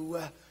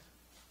to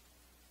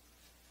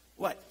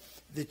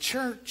the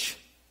church.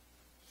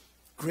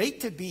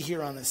 Great to be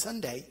here on a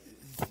Sunday.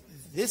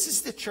 This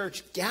is the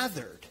church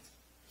gathered.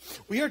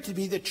 We are to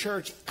be the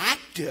church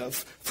active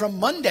from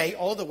Monday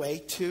all the way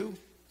to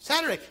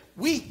Saturday.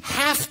 We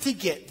have to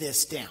get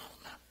this down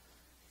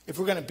if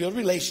we're going to build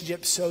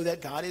relationships so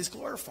that God is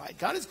glorified.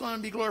 God is going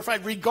to be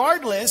glorified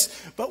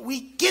regardless, but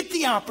we get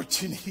the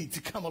opportunity to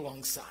come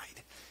alongside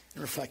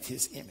and reflect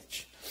his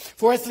image.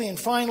 Fourthly and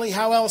finally,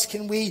 how else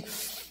can we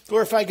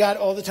glorify God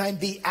all the time?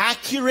 Be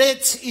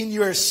accurate in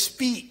your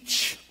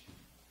speech.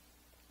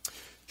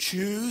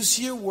 Choose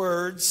your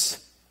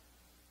words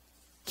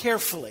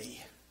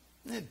carefully.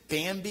 Isn't it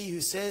Bambi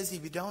who says,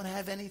 if you don't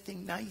have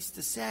anything nice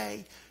to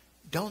say,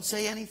 don't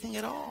say anything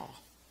at all?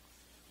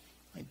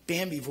 My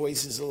Bambi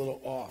voice is a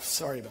little off.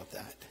 Sorry about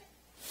that.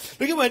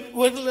 Look at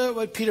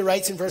what Peter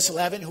writes in verse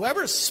 11.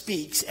 Whoever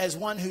speaks as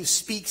one who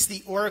speaks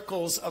the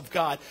oracles of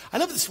God. I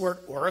love this word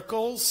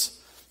oracles.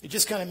 It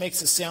just kind of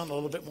makes us sound a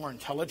little bit more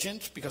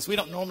intelligent because we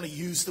don't normally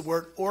use the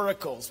word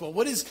oracles. Well,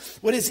 what is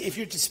if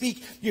you're to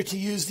speak, you're to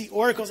use the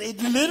oracles.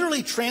 It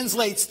literally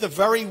translates the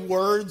very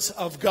words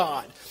of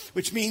God,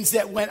 which means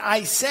that when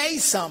I say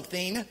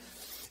something,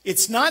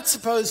 it's not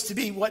supposed to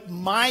be what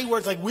my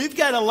words, we've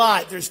got a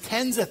lot. There's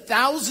tens of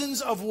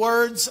thousands of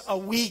words a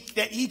week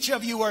that each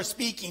of you are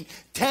speaking.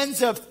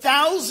 Tens of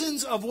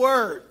thousands of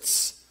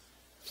words.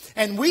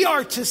 And we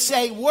are to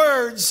say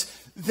words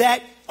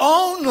that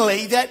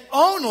only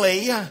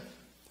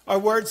are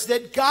words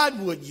that God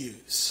would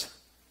use.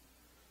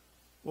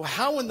 Well,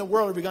 how in the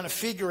world are we going to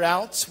figure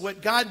out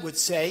what God would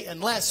say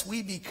unless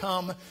we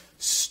become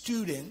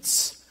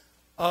students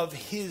of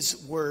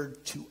his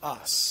word to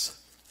us?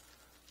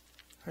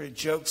 I heard a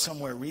joke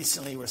somewhere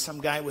recently where some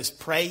guy was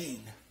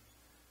praying.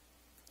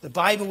 The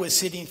Bible was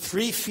sitting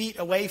 3 feet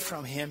away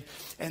from him,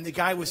 and the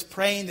guy was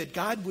praying that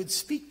God would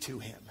speak to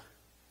him.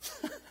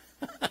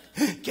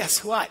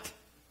 Guess what?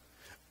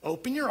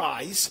 Open your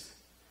eyes,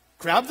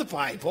 grab the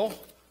Bible,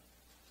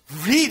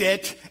 read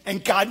it,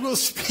 and God will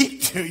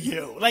speak to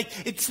you.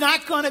 Like, it's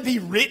not going to be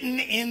written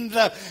in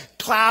the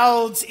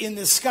clouds in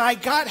the sky.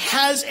 God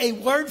has a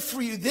word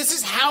for you. This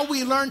is how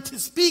we learn to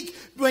speak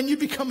when you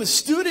become a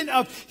student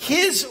of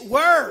his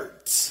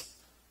words.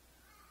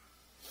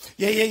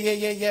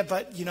 Yeah.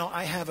 But,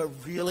 I have a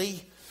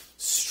really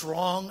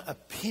strong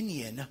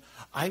opinion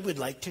I would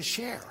like to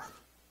share.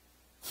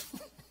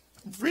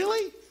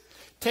 Really?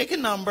 Take a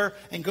number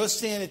and go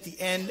stand at the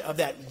end of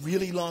that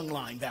really long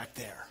line back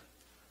there.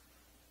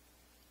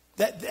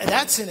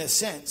 That's in a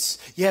sense.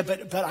 Yeah,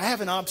 but I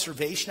have an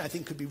observation I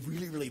think could be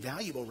really, really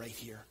valuable right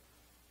here.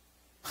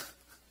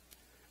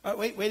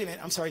 Wait a minute.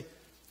 I'm sorry.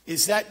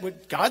 Is that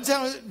what God's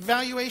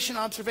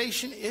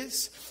observation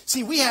is?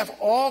 See, we have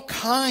all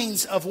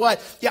kinds of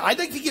what? Yeah, I'd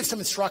like to give some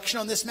instruction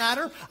on this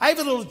matter. I have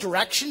a little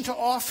direction to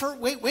offer.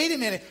 Wait a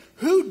minute.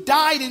 Who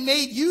died and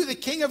made you the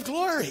King of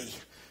Glory?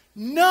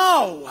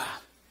 No.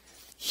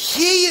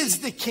 He is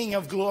the King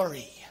of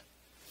Glory.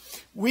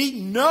 We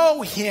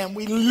know him.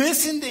 We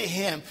listen to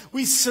him.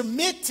 We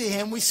submit to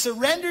him. We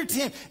surrender to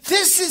him.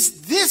 This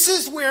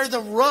is where the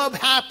rub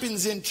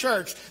happens in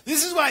church.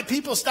 This is why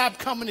people stop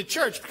coming to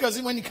church.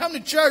 Because when you come to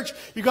church,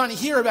 you're going to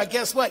hear about,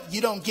 guess what?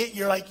 You don't get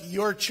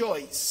your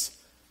choice.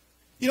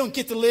 You don't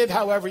get to live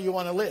however you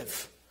want to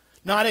live.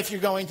 Not if you're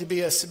going to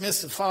be a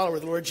submissive follower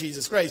of the Lord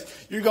Jesus Christ.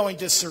 You're going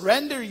to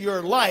surrender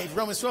your life.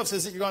 Romans 12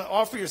 says that you're going to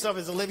offer yourself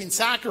as a living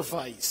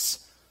sacrifice.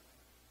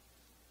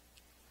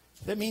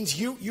 That means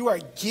you are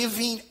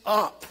giving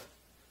up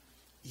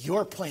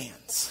your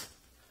plans.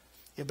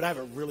 Yeah, but I have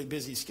a really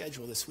busy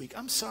schedule this week.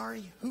 I'm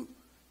sorry. Who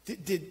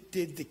did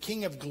the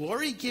King of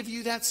Glory give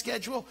you that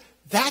schedule?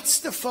 That's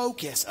the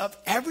focus of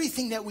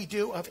everything that we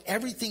do, of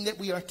everything that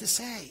we are to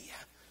say.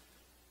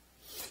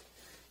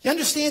 You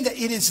understand that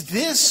it is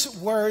this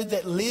word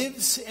that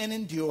lives and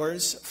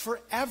endures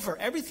forever.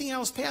 Everything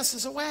else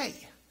passes away.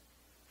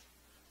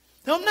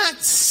 Now, I'm not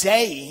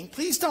saying,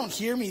 please don't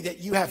hear me, that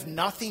you have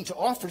nothing to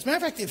offer. As a matter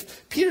of fact,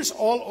 if Peter's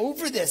all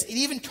over this, it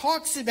even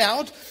talks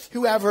about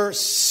whoever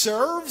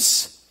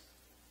serves.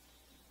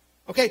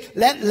 Okay,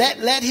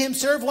 let him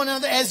serve one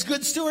another as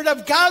good steward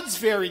of God's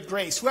very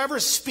grace. Whoever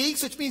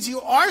speaks, which means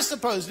you are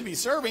supposed to be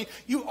serving,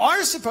 you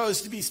are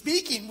supposed to be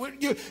speaking.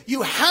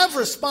 You have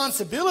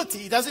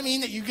responsibility. It doesn't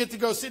mean that you get to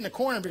go sit in a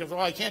corner because,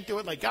 I can't do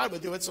it like God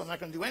would do it, so I'm not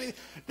going to do anything.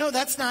 No,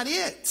 that's not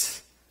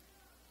it.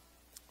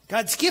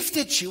 God's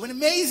gifted you in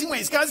amazing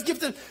ways. God's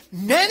gifted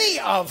many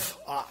of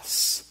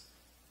us.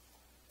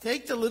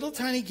 Take the little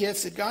tiny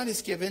gifts that God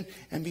has given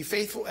and be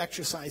faithful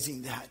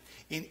exercising that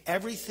in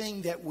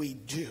everything that we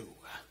do,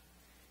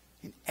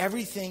 in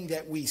everything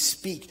that we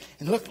speak.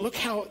 And look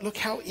how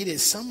it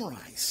is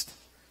summarized.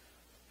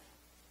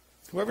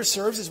 Whoever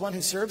serves is one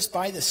who serves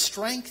by the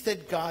strength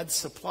that God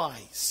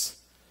supplies.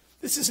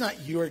 This is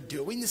not your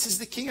doing. This is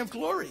the King of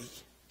Glory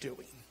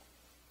doing.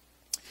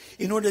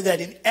 In order that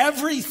in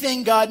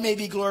everything God may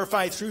be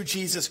glorified through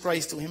Jesus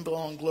Christ. To him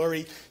belong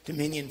glory,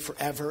 dominion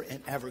forever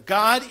and ever.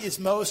 God is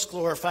most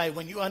glorified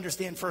when you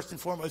understand first and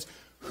foremost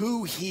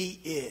who he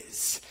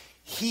is.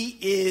 He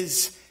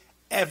is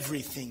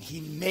everything. He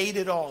made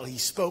it all. He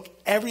spoke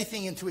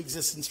everything into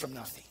existence from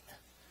nothing.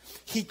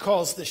 He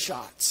calls the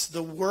shots.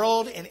 The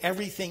world and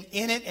everything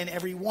in it and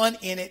everyone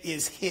in it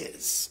is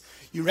his.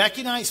 You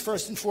recognize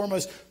first and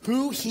foremost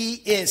who he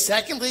is.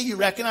 Secondly, you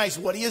recognize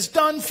what he has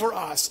done for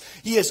us.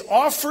 He has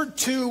offered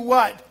to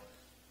what?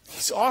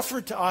 He's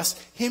offered to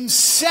us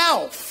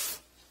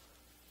himself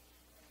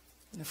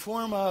in the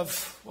form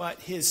of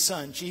what? His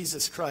son,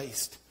 Jesus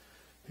Christ,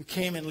 who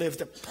came and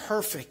lived a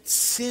perfect,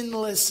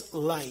 sinless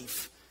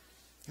life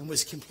and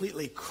was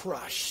completely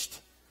crushed.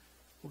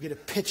 We'll get a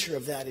picture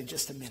of that in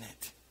just a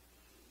minute.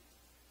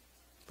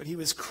 But he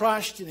was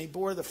crushed and he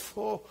bore the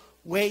full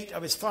weight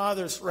of his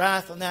Father's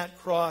wrath on that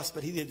cross,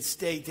 but he didn't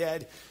stay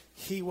dead.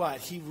 He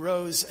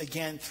rose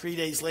again 3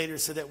 days later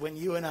so that when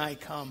you and I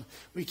come,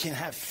 we can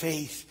have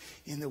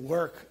faith in the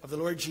work of the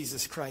Lord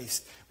Jesus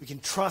Christ. We can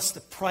trust the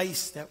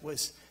price that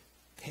was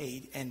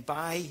paid, and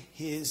by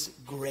his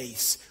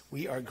grace,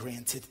 we are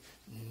granted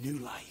new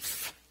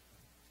life,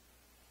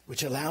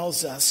 which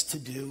allows us to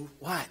do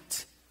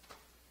what?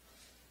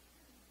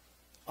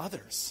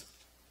 Others.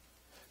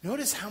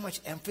 Notice how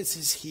much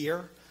emphasis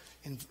here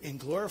in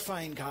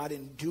glorifying God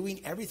and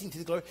doing everything to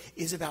the glory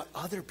is about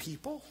other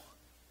people.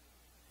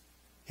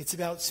 It's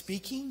about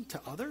speaking to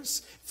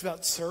others. It's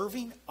about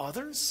serving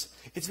others.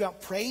 It's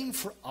about praying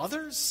for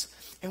others.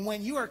 And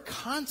when you are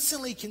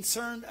constantly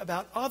concerned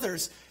about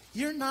others,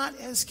 you're not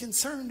as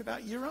concerned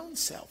about your own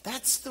self.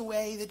 That's the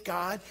way that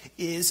God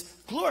is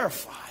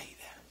glorified.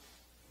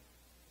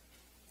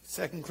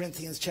 2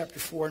 Corinthians chapter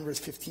 4 and verse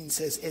 15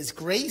 says, as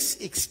grace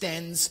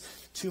extends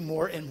to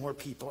more and more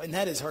people. And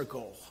that is our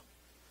goal.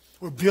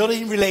 We're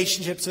building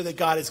relationships so that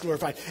God is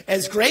glorified.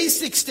 As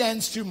grace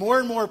extends to more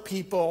and more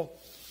people,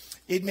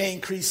 it may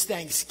increase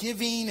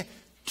thanksgiving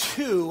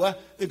to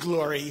the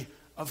glory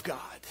of God.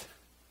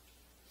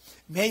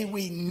 May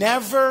we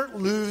never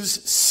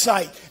lose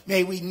sight.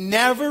 May we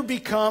never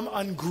become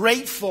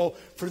ungrateful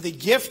for the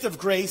gift of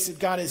grace that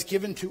God has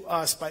given to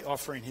us by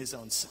offering his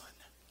own son.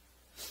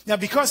 Now,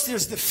 because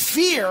there's the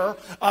fear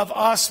of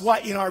us,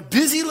 in our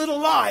busy little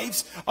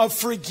lives, of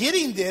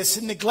forgetting this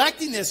and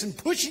neglecting this and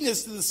pushing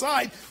this to the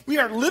side, we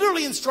are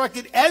literally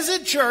instructed as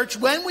a church,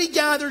 when we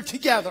gather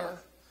together,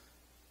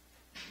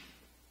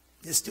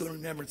 just do in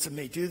remembrance of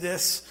me. Do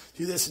this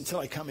until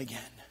I come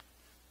again.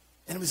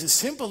 And it was a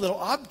simple little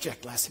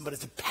object lesson, but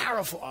it's a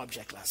powerful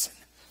object lesson.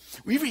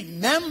 We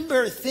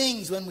remember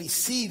things when we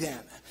see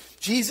them.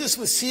 Jesus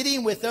was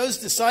sitting with those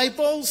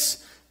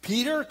disciples,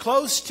 Peter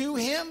close to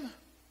him,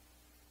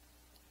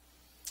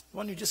 the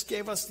one who just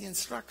gave us the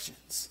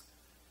instructions.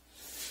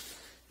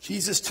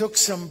 Jesus took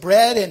some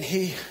bread and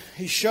he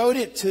showed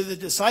it to the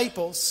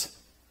disciples.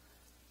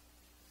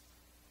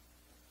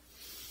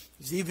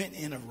 There's even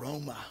an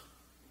aroma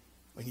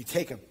when you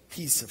take a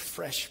piece of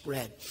fresh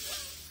bread.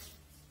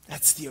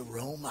 That's the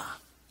aroma.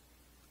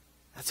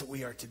 That's what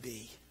we are to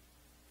be.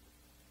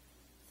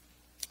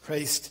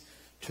 Christ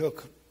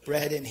took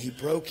bread and he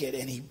broke it,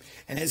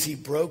 and as he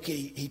broke it,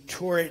 he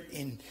tore it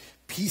in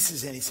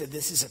pieces, and he said,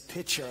 "This is a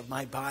picture of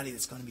my body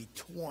that's going to be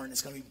torn.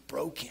 It's going to be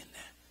broken."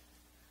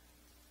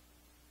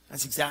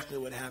 That's exactly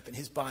what happened.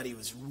 His body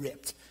was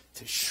ripped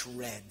to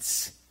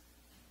shreds.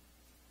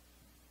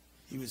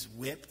 He was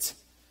whipped,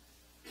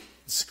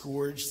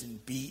 scourged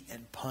and beat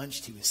and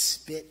punched. He was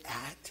spit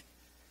at,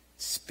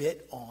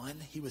 spit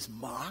on. He was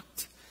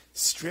mocked,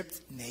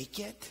 stripped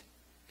naked.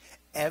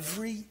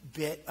 Every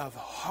bit of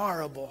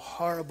horrible,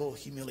 horrible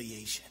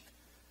humiliation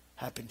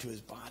happened to his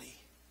body.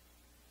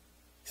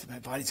 He said, "My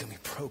body's going to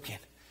be broken.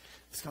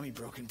 It's going to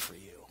be broken for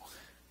you."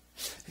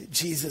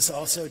 Jesus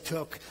also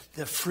took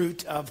the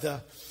fruit of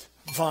the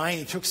vine.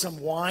 He took some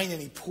wine and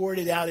he poured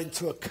it out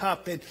into a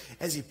cup. And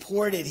as he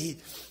poured it,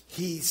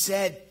 he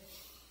said,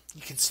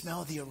 "You can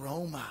smell the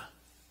aroma."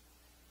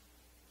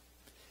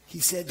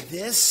 He said,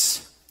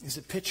 "This is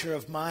a picture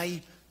of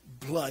my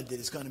blood that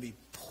is going to be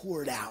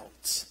poured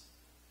out."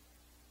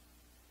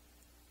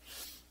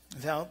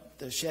 Without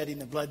the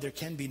shedding of blood, there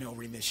can be no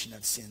remission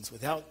of sins.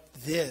 Without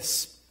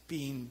this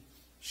being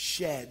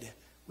shed,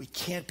 we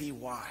can't be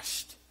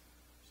washed.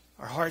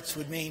 Our hearts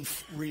would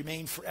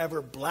remain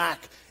forever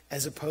black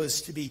as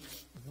opposed to be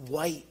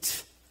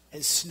white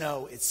as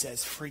snow, it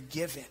says,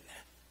 forgiven.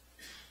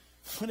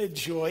 What a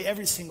joy.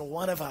 Every single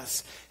one of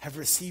us have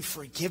received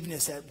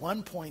forgiveness at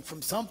one point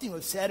from something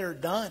we've said or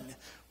done.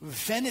 We've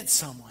offended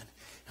someone.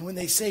 And when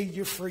they say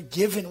you're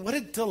forgiven, what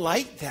a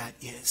delight that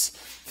is.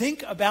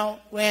 Think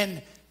about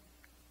when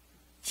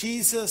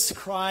Jesus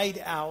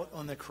cried out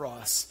on the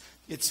cross,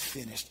 "It's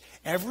finished."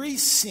 Every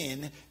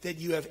sin that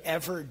you have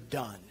ever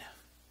done.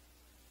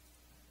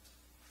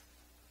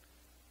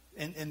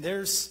 And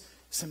there's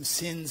some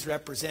sins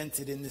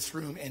represented in this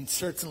room and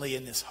certainly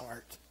in this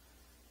heart.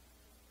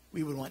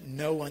 We would want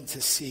no one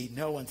to see,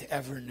 no one to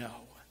ever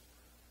know.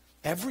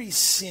 Every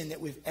sin that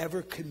we've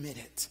ever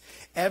committed,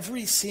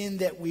 every sin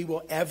that we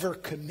will ever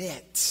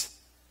commit,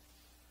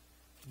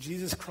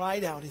 Jesus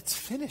cried out, "It's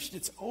finished,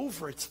 it's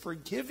over, it's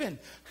forgiven.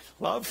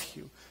 I love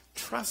you.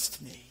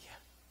 Trust me."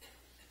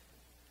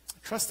 I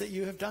trust that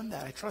you have done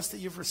that. I trust that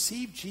you've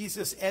received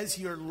Jesus as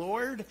your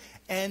Lord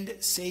and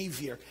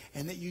Savior,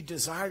 and that you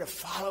desire to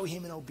follow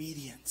him in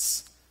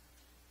obedience.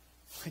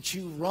 That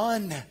you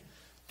run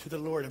to the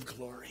Lord of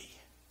glory.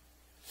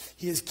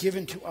 He has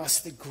given to us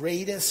the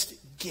greatest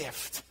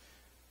gift.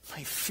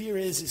 My fear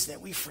is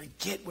that we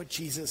forget what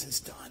Jesus has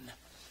done.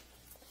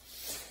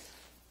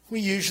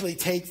 We usually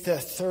take the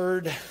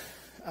third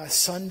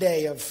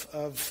Sunday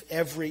of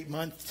every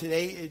month.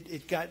 Today,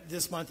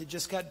 this month, it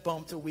just got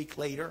bumped a week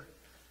later.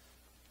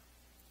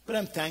 But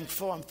I'm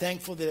thankful. I'm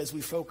thankful that as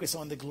we focus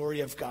on the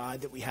glory of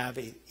God, that we have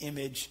an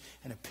image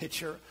and a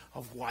picture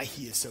of why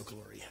he is so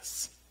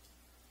glorious.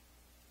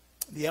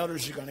 The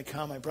elders are going to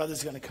come. My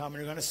brother's going to come, and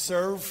they're going to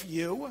serve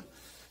you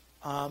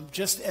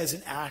just as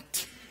an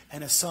act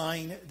and a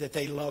sign that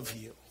they love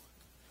you.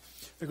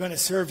 They're going to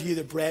serve you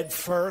the bread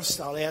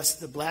first. I'll ask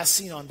the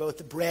blessing on both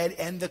the bread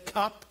and the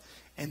cup,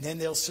 and then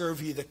they'll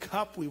serve you the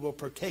cup. We will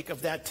partake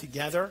of that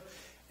together,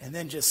 and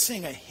then just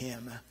sing a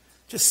hymn.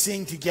 Just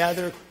sing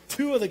together.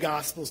 Two of the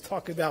Gospels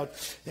talk about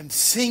them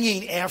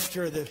singing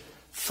after the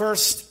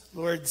first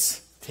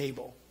Lord's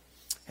table,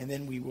 and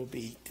then we will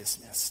be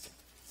dismissed.